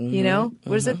kids. You know,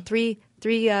 what is it? Three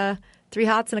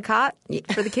hots and a cot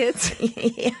for the kids.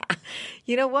 Yeah.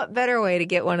 You know what better way to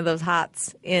get one of those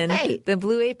hots in than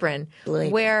Blue Apron? Blue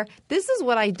Apron. Where this is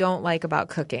what I don't like about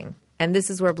cooking. And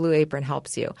this is where Blue Apron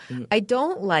helps you. I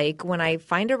don't like when I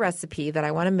find a recipe that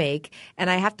I want to make and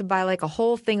I have to buy like a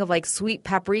whole thing of like sweet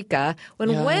paprika. When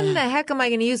the heck am I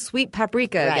going to use sweet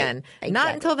paprika Right. again? Exactly.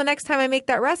 Not until the next time I make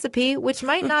that recipe, which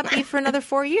might not be for another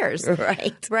 4 years.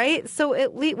 Right. Right? So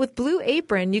with Blue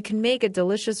Apron, you can make a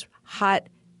delicious, hot,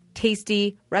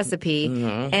 tasty recipe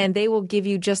and they will give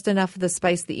you just enough of the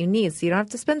spice that you need. So you don't have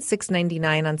to spend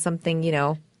 $6.99 on something, you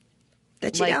know,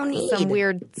 That you like don't need. some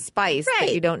weird spice that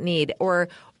Right. you don't need, or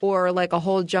like a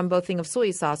whole jumbo thing of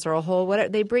soy sauce, or a whole whatever.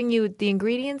 They bring you the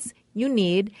ingredients you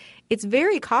need. It's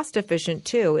very cost efficient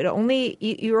too.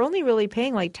 You're only really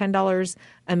paying like $10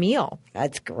 a meal.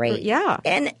 That's great. Yeah.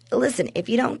 And listen, if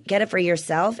you don't get it for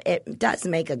yourself, it does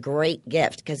make a great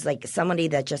gift because, like, somebody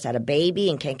that just had a baby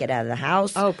and can't get out of the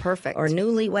house. Oh, perfect. Or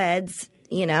newlyweds,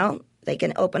 you know, they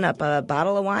can open up a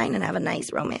bottle of wine and have a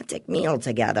nice romantic meal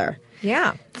together.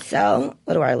 Yeah. So,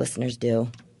 what do our listeners do,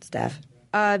 Steph?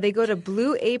 They go to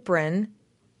blueapron.com.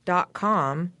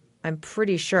 I'm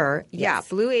pretty sure. Yes.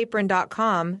 Yeah,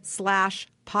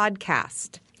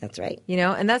 blueapron.com/podcast. That's right. You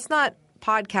know, and that's not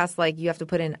podcast like you have to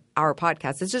put in our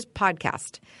podcast. It's just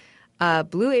podcast.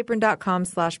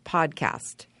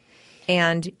 Blueapron.com/podcast.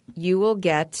 And you will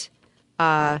get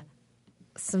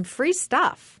some free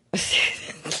stuff.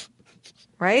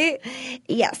 Right?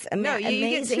 Yes. No, you get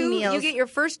amazing meals. You get your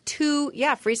first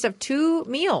free stuff, 2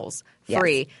 meals Yes.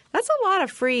 free. That's a lot of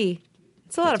free.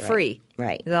 It's a lot of free.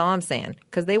 Right. That's all I'm saying.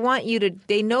 Because they want you to,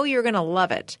 they know you're going to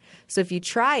love it. So if you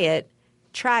try it,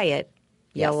 Yes.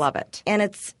 you'll love it. And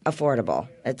it's affordable.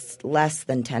 It's less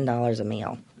than $10 a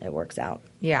meal. It works out.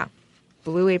 Yeah.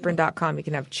 BlueApron.com. You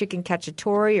can have chicken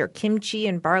cacciatore or kimchi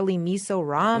and barley miso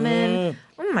ramen.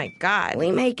 Oh my God.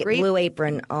 We make Great. Blue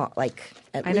Apron at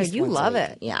I know, least you once a love week.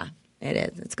 it. Yeah, it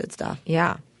is. It's good stuff.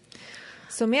 Yeah.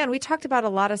 So, man, we talked about a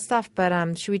lot of stuff,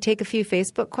 but should we take a few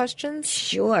Facebook questions?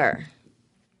 Sure.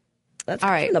 Let's All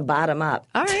go right. from the bottom up.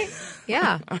 All right.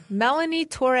 Yeah. Melanie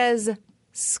Torres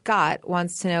Scott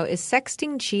wants to know, is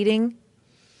sexting cheating?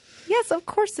 Yes, of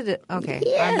course it is. Okay.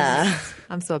 Yeah.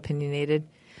 I'm so opinionated.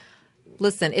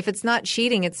 Listen, if it's not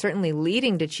cheating, it's certainly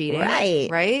leading to cheating. Right.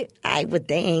 Right? I would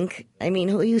think. I mean,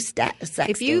 who are you sexting?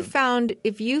 If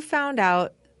you found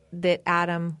out that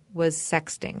Adam was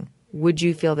sexting, would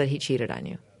you feel that he cheated on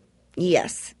you?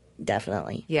 Yes,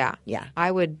 definitely. Yeah. Yeah.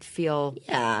 I would feel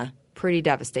Yeah. pretty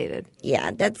devastated. Yeah,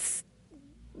 that's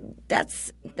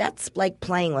that's like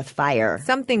playing with fire.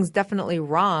 Something's definitely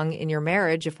wrong in your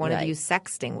marriage if one of Right. you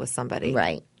sexting with somebody.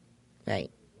 Right.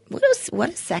 What is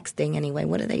sexting anyway?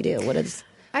 What do they do? What is?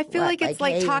 I feel what, like it's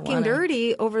like hey, talking wanna-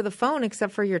 dirty over the phone,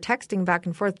 except for you're texting back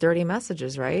and forth dirty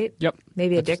messages, right? Yep.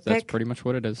 Maybe a dick That's pic, pretty much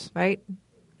what it is. right?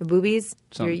 The boobies.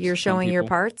 You're some showing your people.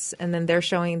 parts, and then they're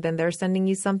sending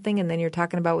you something, and then you're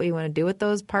talking about what you want to do with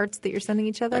those parts that you're sending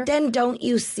each other. But then don't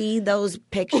you see those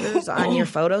pictures on your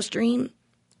photo stream?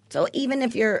 So even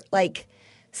if you're like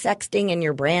sexting and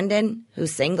you're Brandon,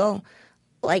 who's single,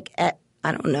 like I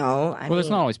don't know. Well, there's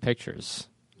not always pictures.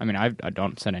 I mean, I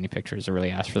don't send any pictures or really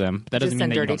ask for them. But that Just doesn't mean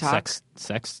send that you dirty don't talk?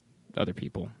 sex other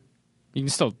people. You can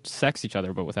still sex each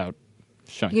other, but without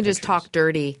showing You can just pictures. talk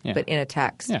dirty, Yeah. but in a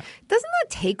text. Yeah. Doesn't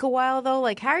that take a while though?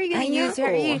 Like, how are you going to I use?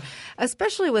 know.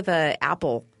 Especially with a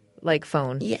Apple like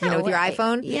phone. Yeah, you know, with your well,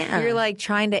 iPhone. yeah. You're like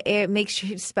trying to make sure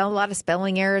you spell a lot of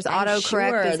spelling errors. I'm Autocorrect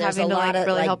sure is there's having a to lot like of,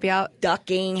 really like, help you out.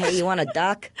 Ducking. Hey, you want to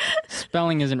duck?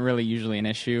 Spelling isn't really usually an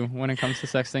issue when it comes to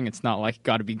sexting. It's not like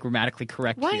got to be grammatically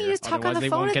correct. Why don't you here, just talk on otherwise the they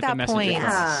phone won't at get that the message point?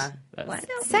 across. Yeah. Why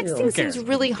don't Sexting you? Who seems cares?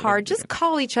 really hard. Just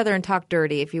call each other and talk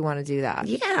dirty if you want to do that.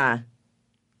 Yeah.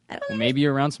 Well, maybe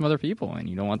you're around some other people and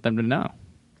you don't want them to know.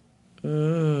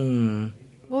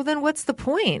 Well, then what's the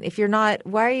point? If you're not,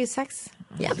 why are you sex?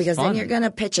 Yeah, because fun. then you're going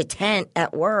to pitch a tent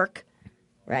at work,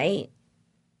 right?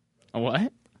 A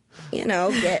what? You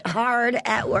know, get hard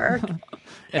at work.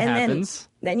 It happens.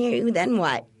 Then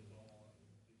what?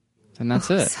 And that's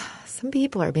it. Some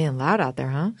people are being loud out there,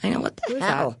 huh? I know, what the Who's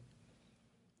hell?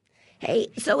 that? Hey,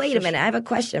 so wait a minute. I have a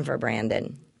question for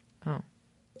Brandon. Oh.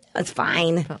 That's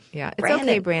fine. Yeah, it's Brandon.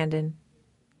 okay, Brandon.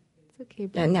 It's okay,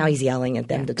 Brandon. And now he's yelling at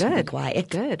them to be Good. quiet.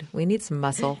 Good. We need some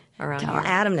muscle around Tell here.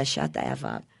 Adam to shut the F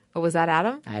up. Oh, was that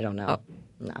Adam? I don't know.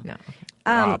 No. No.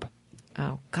 Rob.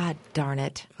 Oh, God darn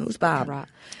it. Who's Bob?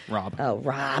 Rob. Oh,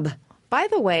 Rob. By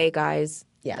the way, guys,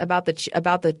 about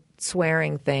the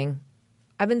swearing thing,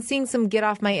 I've been seeing some get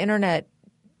off my internet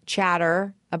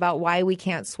chatter about why we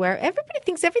can't swear. Everybody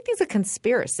thinks everything's a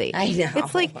conspiracy. I know.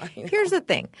 It's like, I know. here's the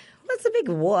thing. What's the big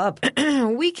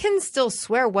whoop? We can still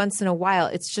swear once in a while.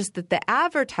 It's just that the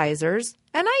advertisers,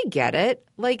 and I get it,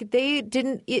 like they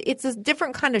didn't, it's a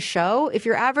different kind of show. If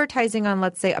you're advertising on,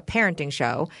 let's say, a parenting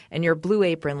show and you're Blue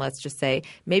Apron, let's just say,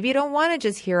 maybe you don't want to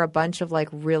just hear a bunch of like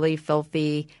really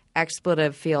filthy,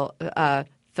 expletive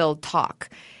filled talk.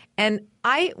 And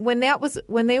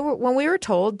when we were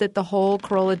told that the whole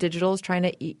Corolla Digital is trying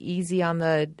to easy on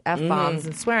the F-bombs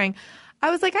and swearing, I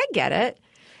was like, I get it.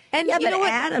 And Yeah, you but know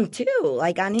what? Adam, too,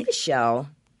 like on his show.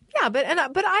 Yeah, but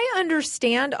I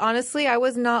understand, honestly. I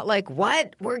was not like,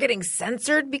 what? We're getting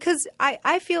censored? Because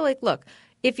I feel like, look,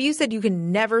 if you said you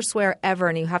can never swear ever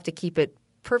and you have to keep it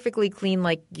perfectly clean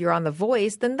like you're on The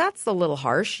Voice, then that's a little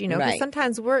harsh, you know, because Right.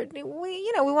 sometimes we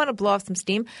want to blow off some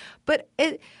steam. But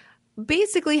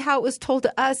basically how it was told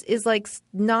to us is like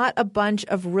not a bunch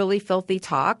of really filthy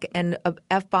talk and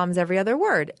F-bombs every other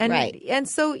word. And Right. and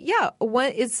so,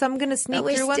 is some going to sneak But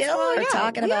we through once in a still while? are Yeah,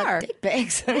 talking we about are. dick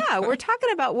pics. Yeah, we're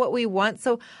talking about what we want.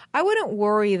 So I wouldn't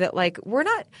worry that like we're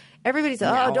not – everybody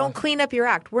says, No. oh, don't clean up your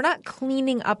act. We're not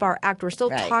cleaning up our act. We're still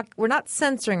Right. we're not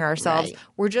censoring ourselves. Right.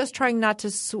 We're just trying not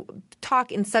to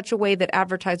talk in such a way that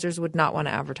advertisers would not want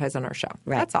to advertise on our show.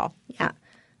 Right. That's all. Yeah.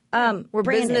 We're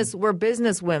Brandon. We're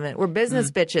business women. We're business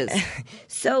bitches.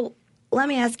 So let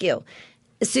me ask you,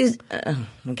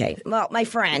 okay. Well, my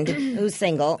friend who's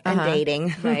single and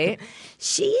dating, Right.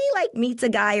 She like meets a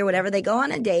guy or whatever. They go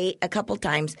on a date a couple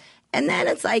times, and then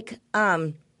it's like,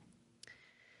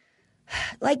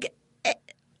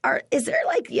 is there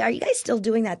like, are you guys still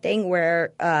doing that thing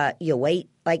where you wait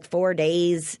like 4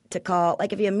 days to call?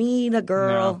 Like if you meet a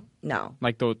girl, no,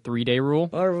 Like the 3-day rule?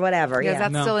 or whatever. Is Yeah.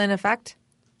 that still in effect?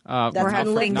 That's Or have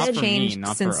been things lifted? not for me, changed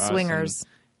not since for us. swingers?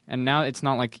 And now it's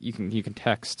not like you can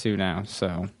text too now,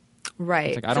 so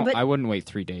Right. it's like I wouldn't wait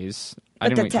 3 days. I but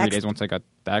didn't the wait 3 text- days once I got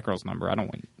that girl's number. I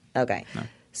don't wait. Okay.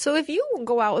 So if you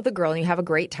go out with a girl and you have a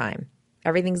great time,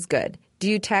 everything's good. Do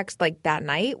you text like that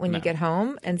night when you get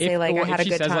home and say like I had a if she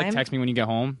good says time? like text me when you get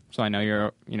home, so I know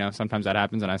you're sometimes that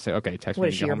happens, and I say okay, text me What when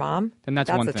is you she, get your home. mom? Then that's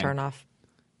a one thing. turnoff.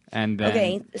 And then,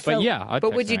 Okay, so- but yeah, I'd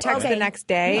But would you the text next the day. next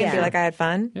day and be Yeah. like I had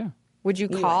fun? Yeah, Would you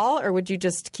call or would you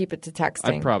just keep it to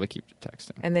texting? I'd probably keep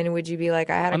texting. And then would you be like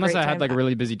I had Unless a great I time? had like a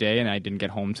really busy day and I didn't get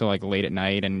home till like late at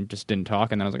night and just didn't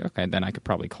talk, and then I was like, okay, then I could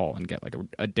probably call and get like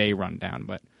a day rundown.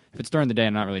 But if it's during the day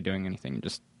and I'm not really doing anything,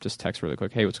 just text really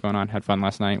quick. Hey, what's going on? Had fun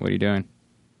last night. What are you doing?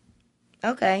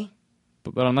 Okay.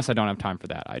 But unless I don't have time for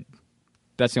that,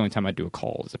 that's the only time I do a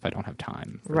call is if I don't have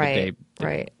time for Right, the day,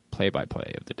 right.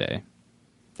 play-by-play of the day.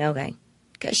 Okay.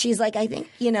 Because she's like, I think,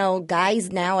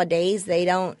 guys nowadays, they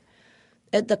don't,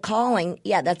 The calling,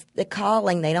 that's the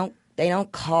calling. They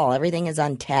don't call. Everything is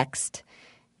on text.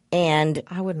 And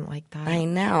I wouldn't like that. I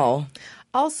know.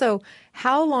 Also,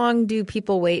 how long do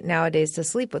people wait nowadays to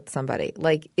sleep with somebody?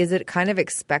 Like, is it kind of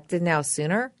expected now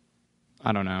sooner?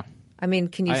 I don't know. I mean,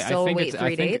 can you still wait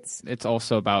 3 dates? It's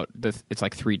also about it's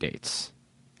like 3 dates.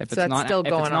 If So that's still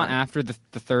going if it's not on. after the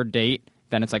third date,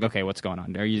 then it's like, okay, what's going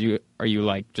on? Are you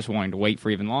like just wanting to wait for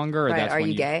even longer? Or Right, that's are when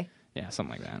you gay? Yeah,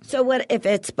 something like that. So what if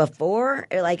it's before,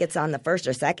 or like it's on the first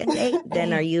or second date?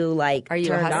 Then are you like Are you a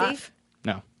turned hussy? off?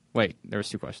 No, wait. There was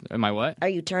 2 questions. Am I what? Are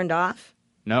you turned off?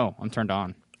 No, I'm turned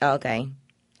on. Oh, okay.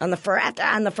 On the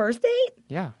first date?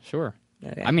 Yeah, sure.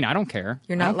 Okay. I mean, I don't care.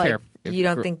 You're I not don't like, care if you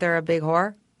don't think they're a big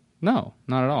whore? No,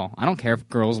 not at all. I don't care if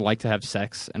girls like to have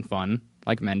sex and fun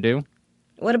like men do.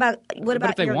 What about But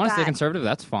if they your want to stay guy- conservative,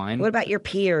 that's fine. What about your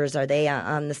peers? Are they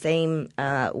on the same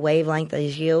wavelength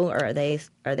as you, or are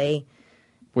they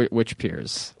Which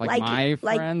peers? Like my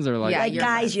friends or like like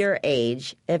guys your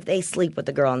age? If they sleep with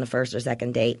the girl on the first or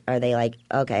second date, are they like,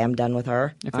 okay, I'm done with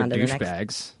her? if they're on to the next?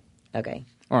 douchebags. Okay.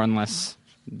 Or unless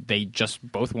they just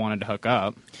both wanted to hook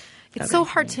up. It's so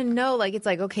hard to know. Like, it's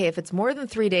like, okay, if it's more than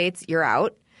 3 dates, you're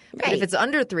out. But Right. if it's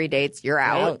under 3 dates, you're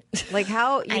out. Like,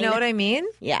 how, you know what I mean?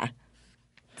 Yeah.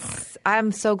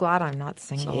 I'm so glad I'm not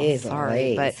single. I'm Jeez sorry.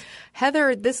 Louise. But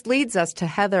Heather, this leads us to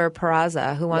Heather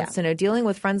Peraza, who wants to know, dealing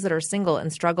with friends that are single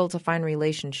and struggle to find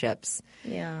relationships.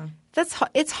 Yeah.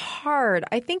 It's hard.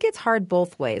 I think it's hard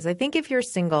both ways. I think if you're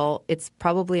single, it's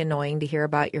probably annoying to hear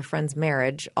about your friend's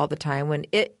marriage all the time when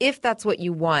if that's what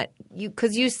you want.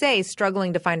 Because you say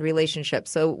struggling to find relationships.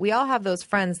 So we all have those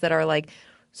friends that are like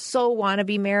so want to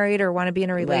be married or want to be in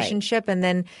a relationship, and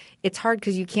then it's hard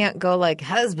because you can't go like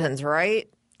husbands, right?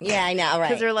 Yeah, I know, right.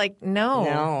 Because they're like,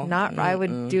 no, not. I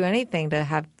would do anything to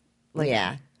have. Like,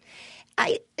 yeah.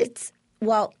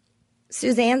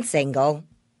 Suzanne's single.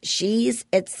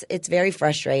 It's very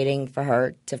frustrating for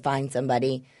her to find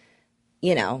somebody,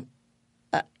 in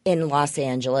Los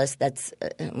Angeles that's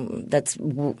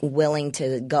willing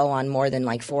to go on more than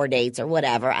like 4 dates or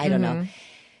whatever. I don't know.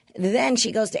 Then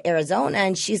she goes to Arizona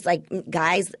and she's like,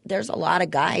 guys, there's a lot of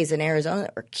guys in Arizona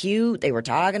that are cute. They were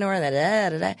talking to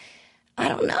her. I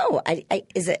don't know.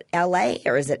 Is it LA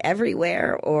or is it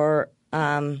everywhere? Or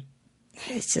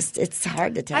it's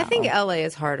hard to tell. I think LA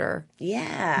is harder.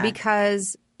 Yeah.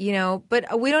 Because,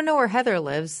 but we don't know where Heather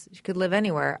lives. She could live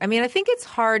anywhere. I mean, I think it's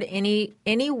hard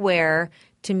anywhere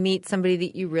to meet somebody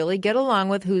that you really get along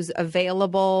with, who's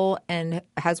available and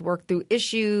has worked through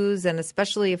issues, and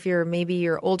especially if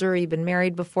you're older, you've been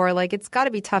married before, like it's got to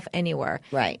be tough anywhere.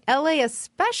 Right. LA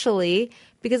especially,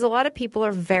 because a lot of people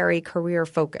are very career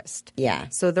focused. Yeah.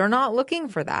 So they're not looking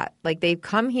for that. Like they've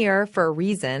come here for a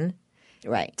reason.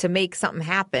 Right. To make something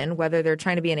happen, whether they're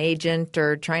trying to be an agent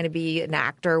or trying to be an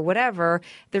actor or whatever,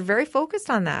 they're very focused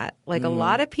on that. Like a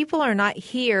lot of people are not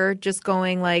here just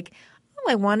going like,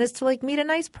 all I want is to like meet a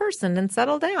nice person and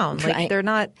settle down. Like Right. they're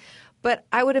not. But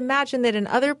I would imagine that in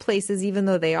other places, even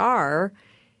though they are,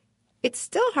 it's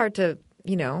still hard to,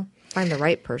 find the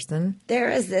right person.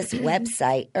 There is this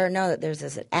website, there's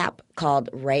this app called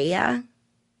Raya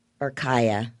or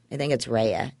Kaya. I think it's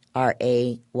Raya,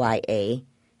 Raya.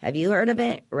 Have you heard of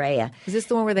it? Raya. Is this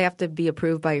the one where they have to be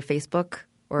approved by your Facebook?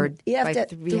 Or You have by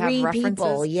to, we have three references?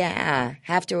 people,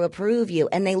 have to approve you.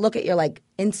 And they look at your like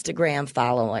Instagram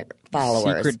followers.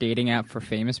 Secret dating app for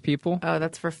famous people. Oh,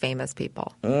 that's for famous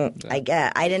people. I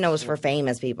didn't know it was for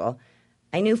famous people.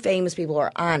 I knew famous people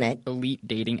were on it. Elite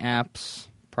dating apps,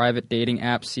 private dating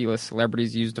apps, C-list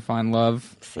celebrities use to find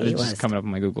love. It's C-list. just coming up in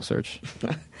my Google search.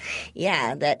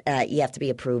 Yeah, that you have to be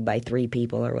approved by 3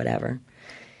 people or whatever.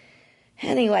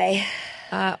 Anyway.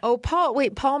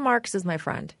 Paul Marks is my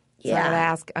friend. So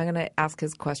Yeah. I'm going to ask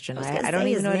his question. I don't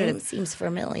even know what it name is. seems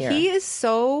familiar. He is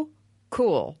so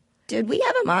cool. Did we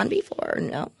have him on before?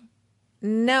 No.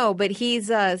 No, but he's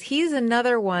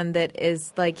another one that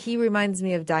is like, he reminds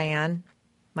me of Diane,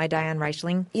 my Diane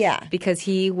Reichling. Yeah. Because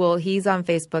he's on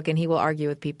Facebook and he will argue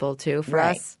with people too for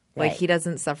Right, us. Like right. he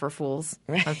doesn't suffer fools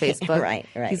on Facebook. Right.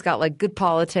 He's got like good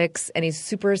politics and he's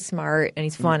super smart and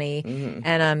he's funny. Mm-hmm.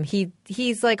 And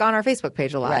he's like on our Facebook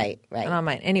page a lot. Right. And on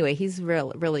mine. Anyway, he's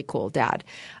really cool dad.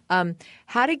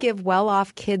 How to give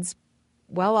well-off kids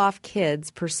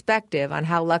perspective on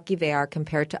how lucky they are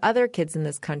compared to other kids in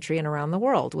this country and around the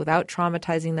world without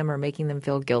traumatizing them or making them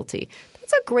feel guilty.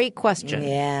 That's a great question.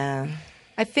 Yeah.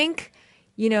 I think,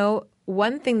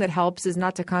 one thing that helps is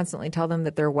not to constantly tell them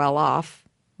that they're well off,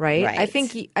 right? Right. I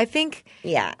think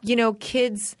Yeah.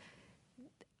 kids,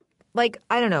 like,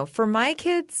 I don't know, for my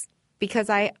kids, because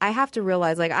I have to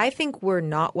realize, like, I think we're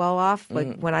not well off.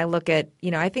 Like, when I look at,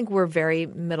 I think we're very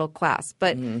middle class.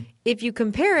 But if you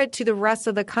compare it to the rest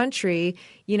of the country,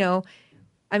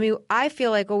 I mean, I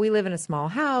feel like, we live in a small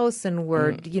house and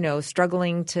we're,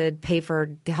 struggling to pay for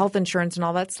health insurance and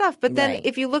all that stuff. But then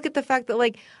if you look at the fact that,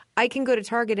 like, I can go to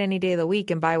Target any day of the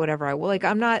week and buy whatever I will. Like,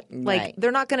 I'm not like,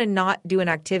 they're not going to not do an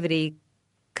activity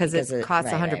because it costs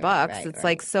 $100. It's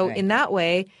like, so in that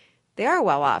way, they are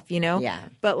well off, Yeah.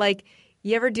 But like,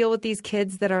 you ever deal with these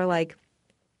kids that are like,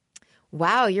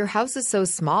 wow, your house is so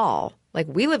small. Like,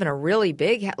 we live in a really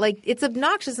big like, it's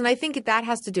obnoxious. And I think that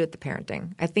has to do with the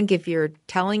parenting. I think if you're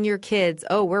telling your kids,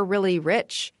 oh, we're really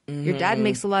rich, your dad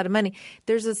makes a lot of money.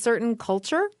 There's a certain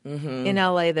culture in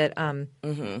LA that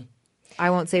I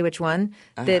won't say which one,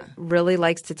 that really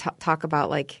likes to talk about,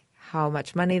 like, how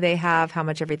much money they have, how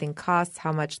much everything costs,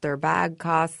 how much their bag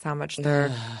costs, how much their,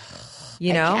 I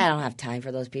don't have time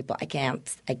for those people. I can't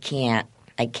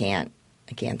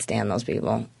stand those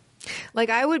people. Like,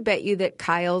 I would bet you that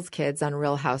Kyle's kids on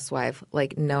Real Housewife,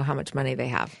 like, know how much money they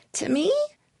have. To me,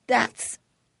 that's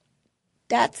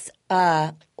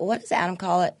what does Adam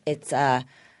call it? It's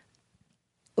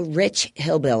rich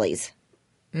hillbillies.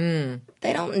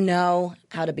 They don't know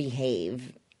how to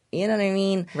behave. You know what I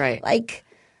mean? Right. Like,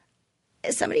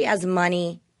 if somebody has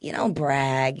money, you don't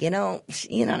brag. I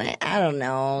don't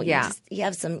know. Yeah. You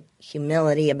have some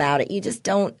humility about it. You just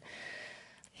don't.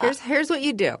 Here's what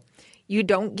you do. You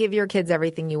don't give your kids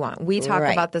everything you want. We talk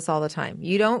about this all the time.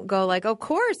 You don't go like, of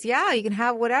course, yeah, you can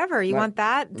have whatever. You want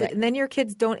that? Right. And then your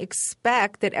kids don't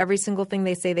expect that every single thing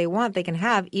they say they want, they can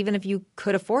have, even if you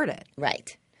could afford it.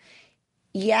 Right.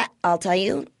 Yeah, I'll tell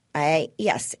you.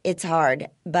 Yes, it's hard.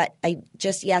 But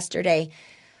just yesterday,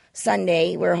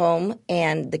 Sunday, we're home,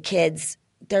 and the kids,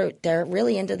 they're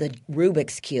really into the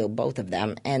Rubik's Cube, both of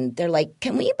them. And they're like,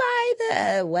 can we buy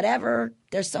the whatever?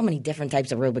 There's so many different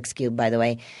types of Rubik's Cube, by the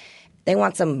way. They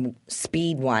want some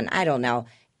speed one. I don't know.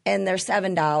 And they're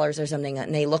 $7 or something,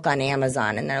 and they look on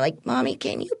Amazon, and they're like, Mommy,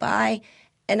 can you buy?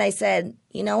 And I said,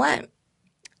 you know what?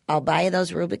 I'll buy you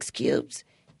those Rubik's Cubes.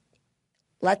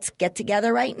 Let's get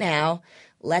together right now.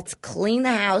 Let's clean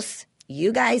the house.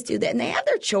 You guys do that. And they have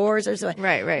their chores or something.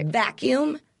 Right.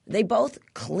 Vacuum. They both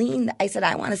clean. I said,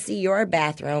 I want to see your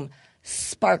bathroom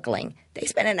sparkling. They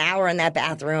spent an hour in that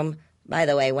bathroom. By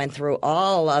the way, went through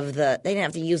all of they didn't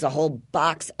have to use a whole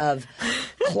box of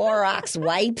Clorox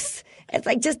wipes. It's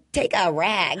like, just take a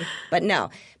rag. But no.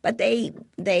 But they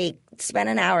spent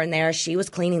an hour in there. She was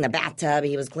cleaning the bathtub.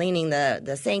 He was cleaning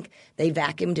the sink. They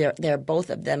vacuumed both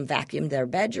of them vacuumed their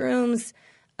bedrooms,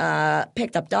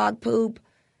 picked up dog poop.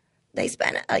 They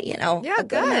spent, a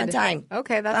good amount of time.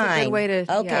 Okay, that's a good way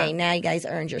to. Okay, now you guys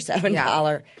earned your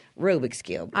 $7 Rubik's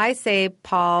Cube. I say,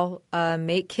 Paul,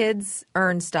 make kids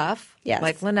earn stuff,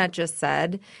 like Lynette just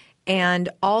said, and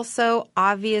also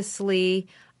obviously,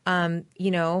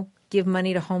 give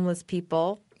money to homeless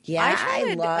people. Yeah, I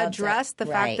try to address the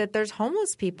fact that there's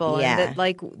homeless people and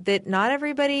that not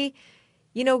everybody,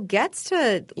 gets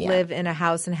to live in a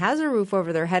house and has a roof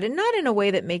over their head, and not in a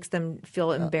way that makes them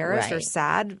feel embarrassed or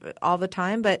sad all the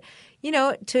time, but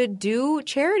to do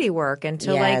charity work and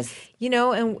to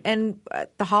and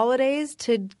the holidays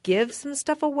to give some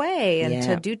stuff away and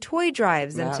to do toy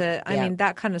drives and I mean,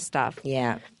 that kind of stuff.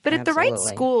 Yeah. But at the right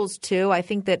schools too, I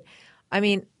think that, I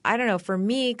mean, I don't know, for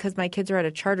me, because my kids are at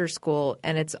a charter school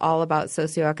and it's all about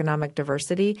socioeconomic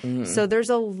diversity. So there's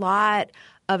a lot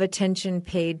of attention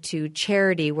paid to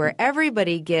charity where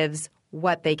everybody gives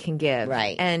what they can give.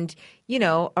 Right. And,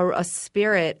 a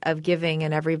spirit of giving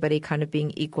and everybody kind of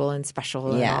being equal and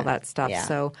special and all that stuff. Yeah.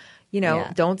 So,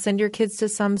 don't send your kids to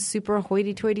some super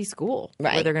hoity-toity school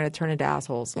where they're going to turn into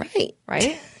assholes. Right.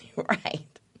 Right? Right.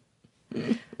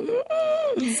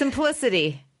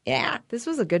 Simplicity. Yeah. This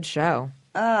was a good show.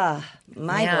 My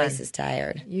Man. voice is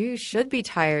tired. You should be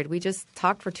tired. We just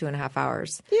talked for 2.5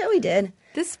 hours. Yeah, we did.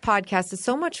 This podcast is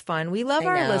so much fun. We love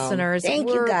our listeners. Thank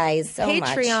you guys so much.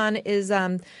 Patreon is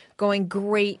going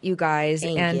great, you guys.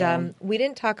 Thank you. We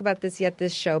didn't talk about this yet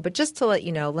this show, but just to let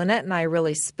you know, Lynette and I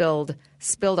really spilled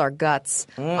our guts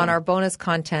on our bonus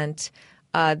content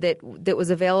that was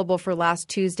available for last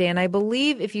Tuesday. And I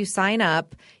believe if you sign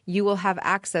up, you will have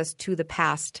access to the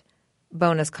past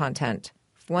bonus content.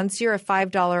 Once you're a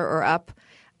 $5 or up,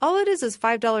 all it is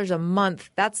 $5 a month.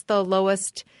 That's the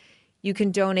lowest you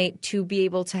can donate to be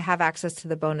able to have access to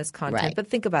the bonus content. Right. But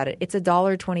think about it. It's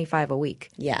 $1.25 a week.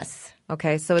 Yes.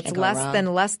 Okay, so it's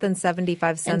less than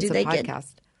 75 cents a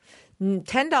podcast.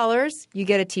 $10, you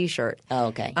get a T-shirt. Oh,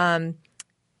 okay. And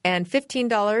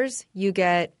 $15, you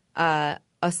get a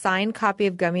signed copy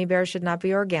of Gummy Bears Should Not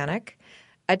Be Organic,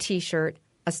 a T-shirt,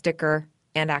 a sticker,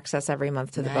 and access every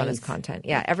month to the Nice. bonus content.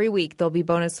 Yeah, every week there'll be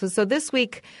bonuses. So this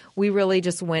week we really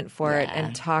just went for it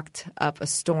and talked up a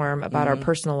storm about our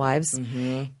personal lives.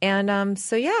 And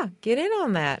so yeah, get in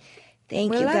on that.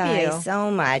 Thank We you love guys you.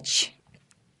 so much.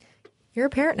 You're a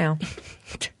parent now.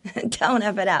 Don't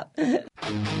F it up.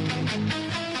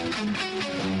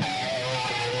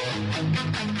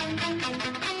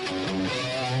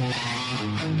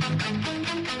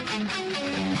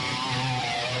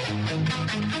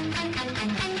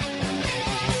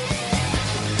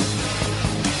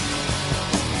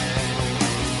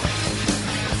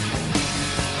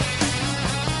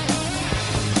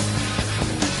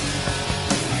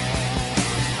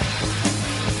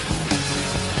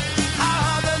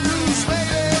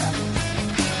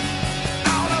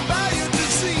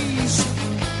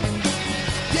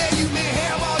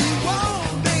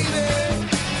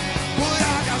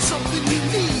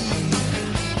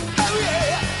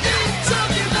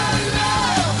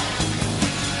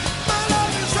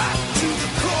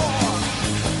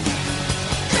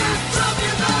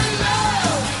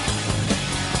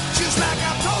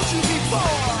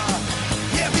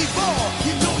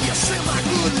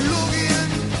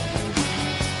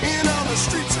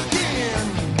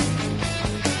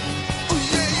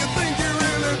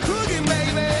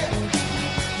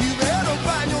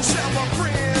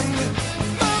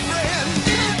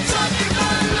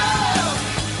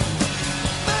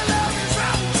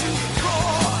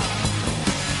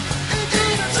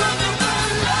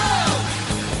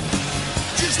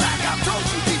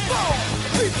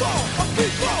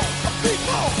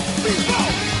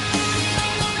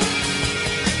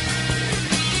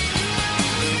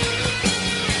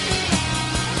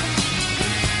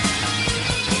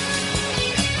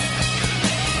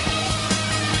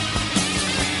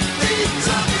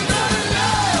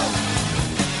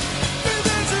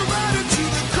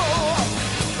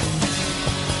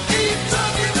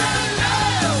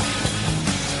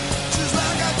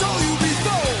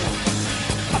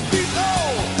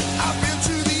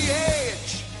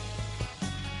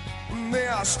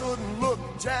 I stood and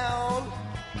looked down.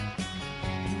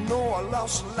 No, I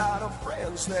lost a lot of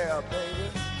friends there, baby.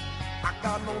 I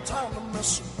got no time to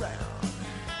mess around.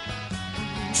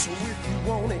 So if you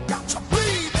want it, got to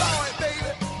bleed, boy,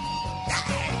 baby.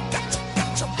 Got to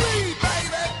bleed,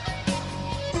 baby.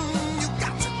 You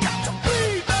got to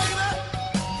bleed, baby.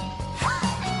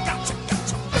 Got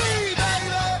to bleed,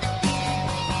 baby.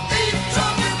 Keep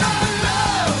talking about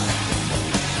love.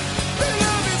 The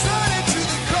love is running to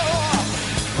the core.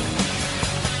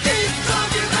 Keep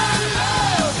talking about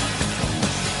love.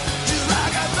 Just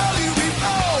like I told you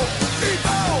before. Keep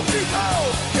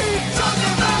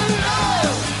talking about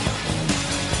love.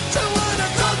 Don't wanna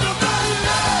talk about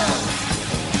love.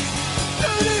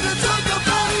 Don't need to talk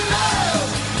about love.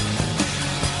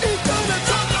 Ain't gonna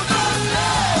talk about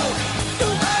love. You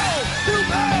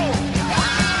know.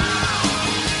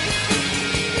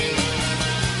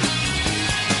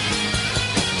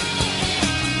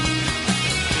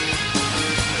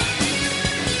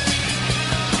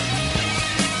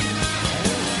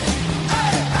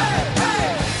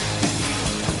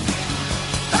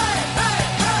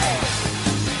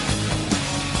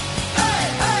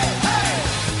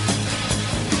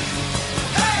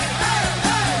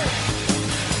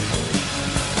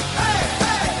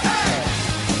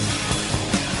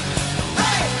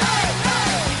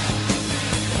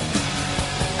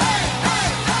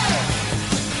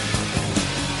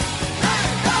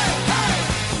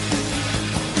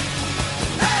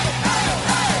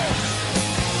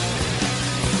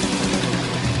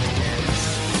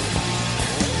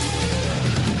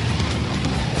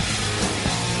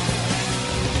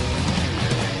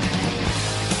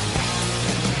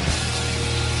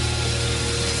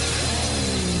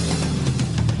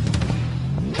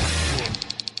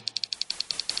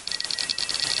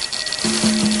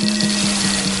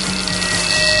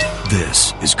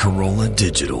 This is Corolla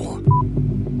Digital.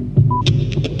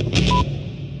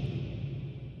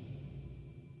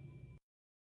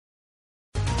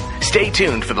 Stay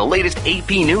tuned for the latest AP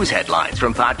News headlines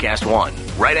from Podcast One,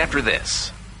 right after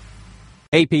this.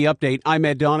 AP Update, I'm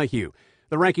Ed Donahue.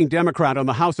 The ranking Democrat on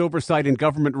the House Oversight and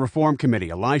Government Reform Committee,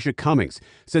 Elijah Cummings,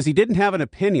 says he didn't have an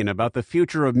opinion about the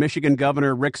future of Michigan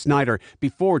Governor Rick Snyder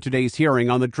before today's hearing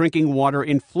on the drinking water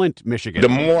in Flint, Michigan. The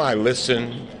more I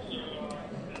listen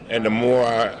and the more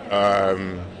I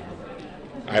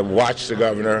watch the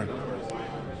governor,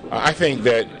 I think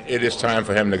that it is time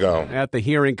for him to go. At the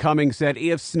hearing, Cummings said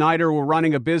if Snyder were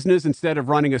running a business instead of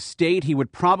running a state, he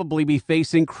would probably be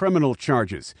facing criminal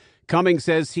charges. Cummings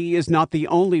says he is not the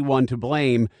only one to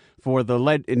blame for the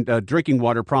lead in drinking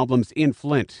water problems in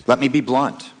Flint. Let me be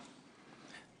blunt.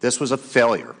 This was a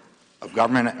failure of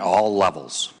government at all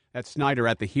levels. That's Snyder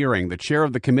at the hearing. The chair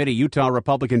of the committee, Utah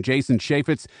Republican Jason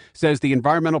Chaffetz, says the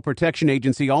Environmental Protection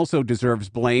Agency also deserves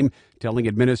blame, telling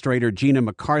Administrator Gina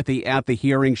McCarthy at the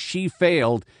hearing she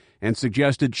failed and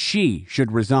suggested she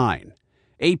should resign.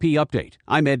 AP Update.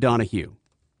 I'm Ed Donahue.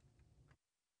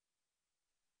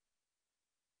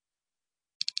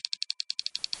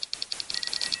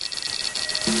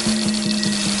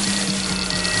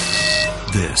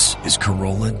 This is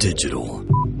Corolla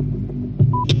Digital.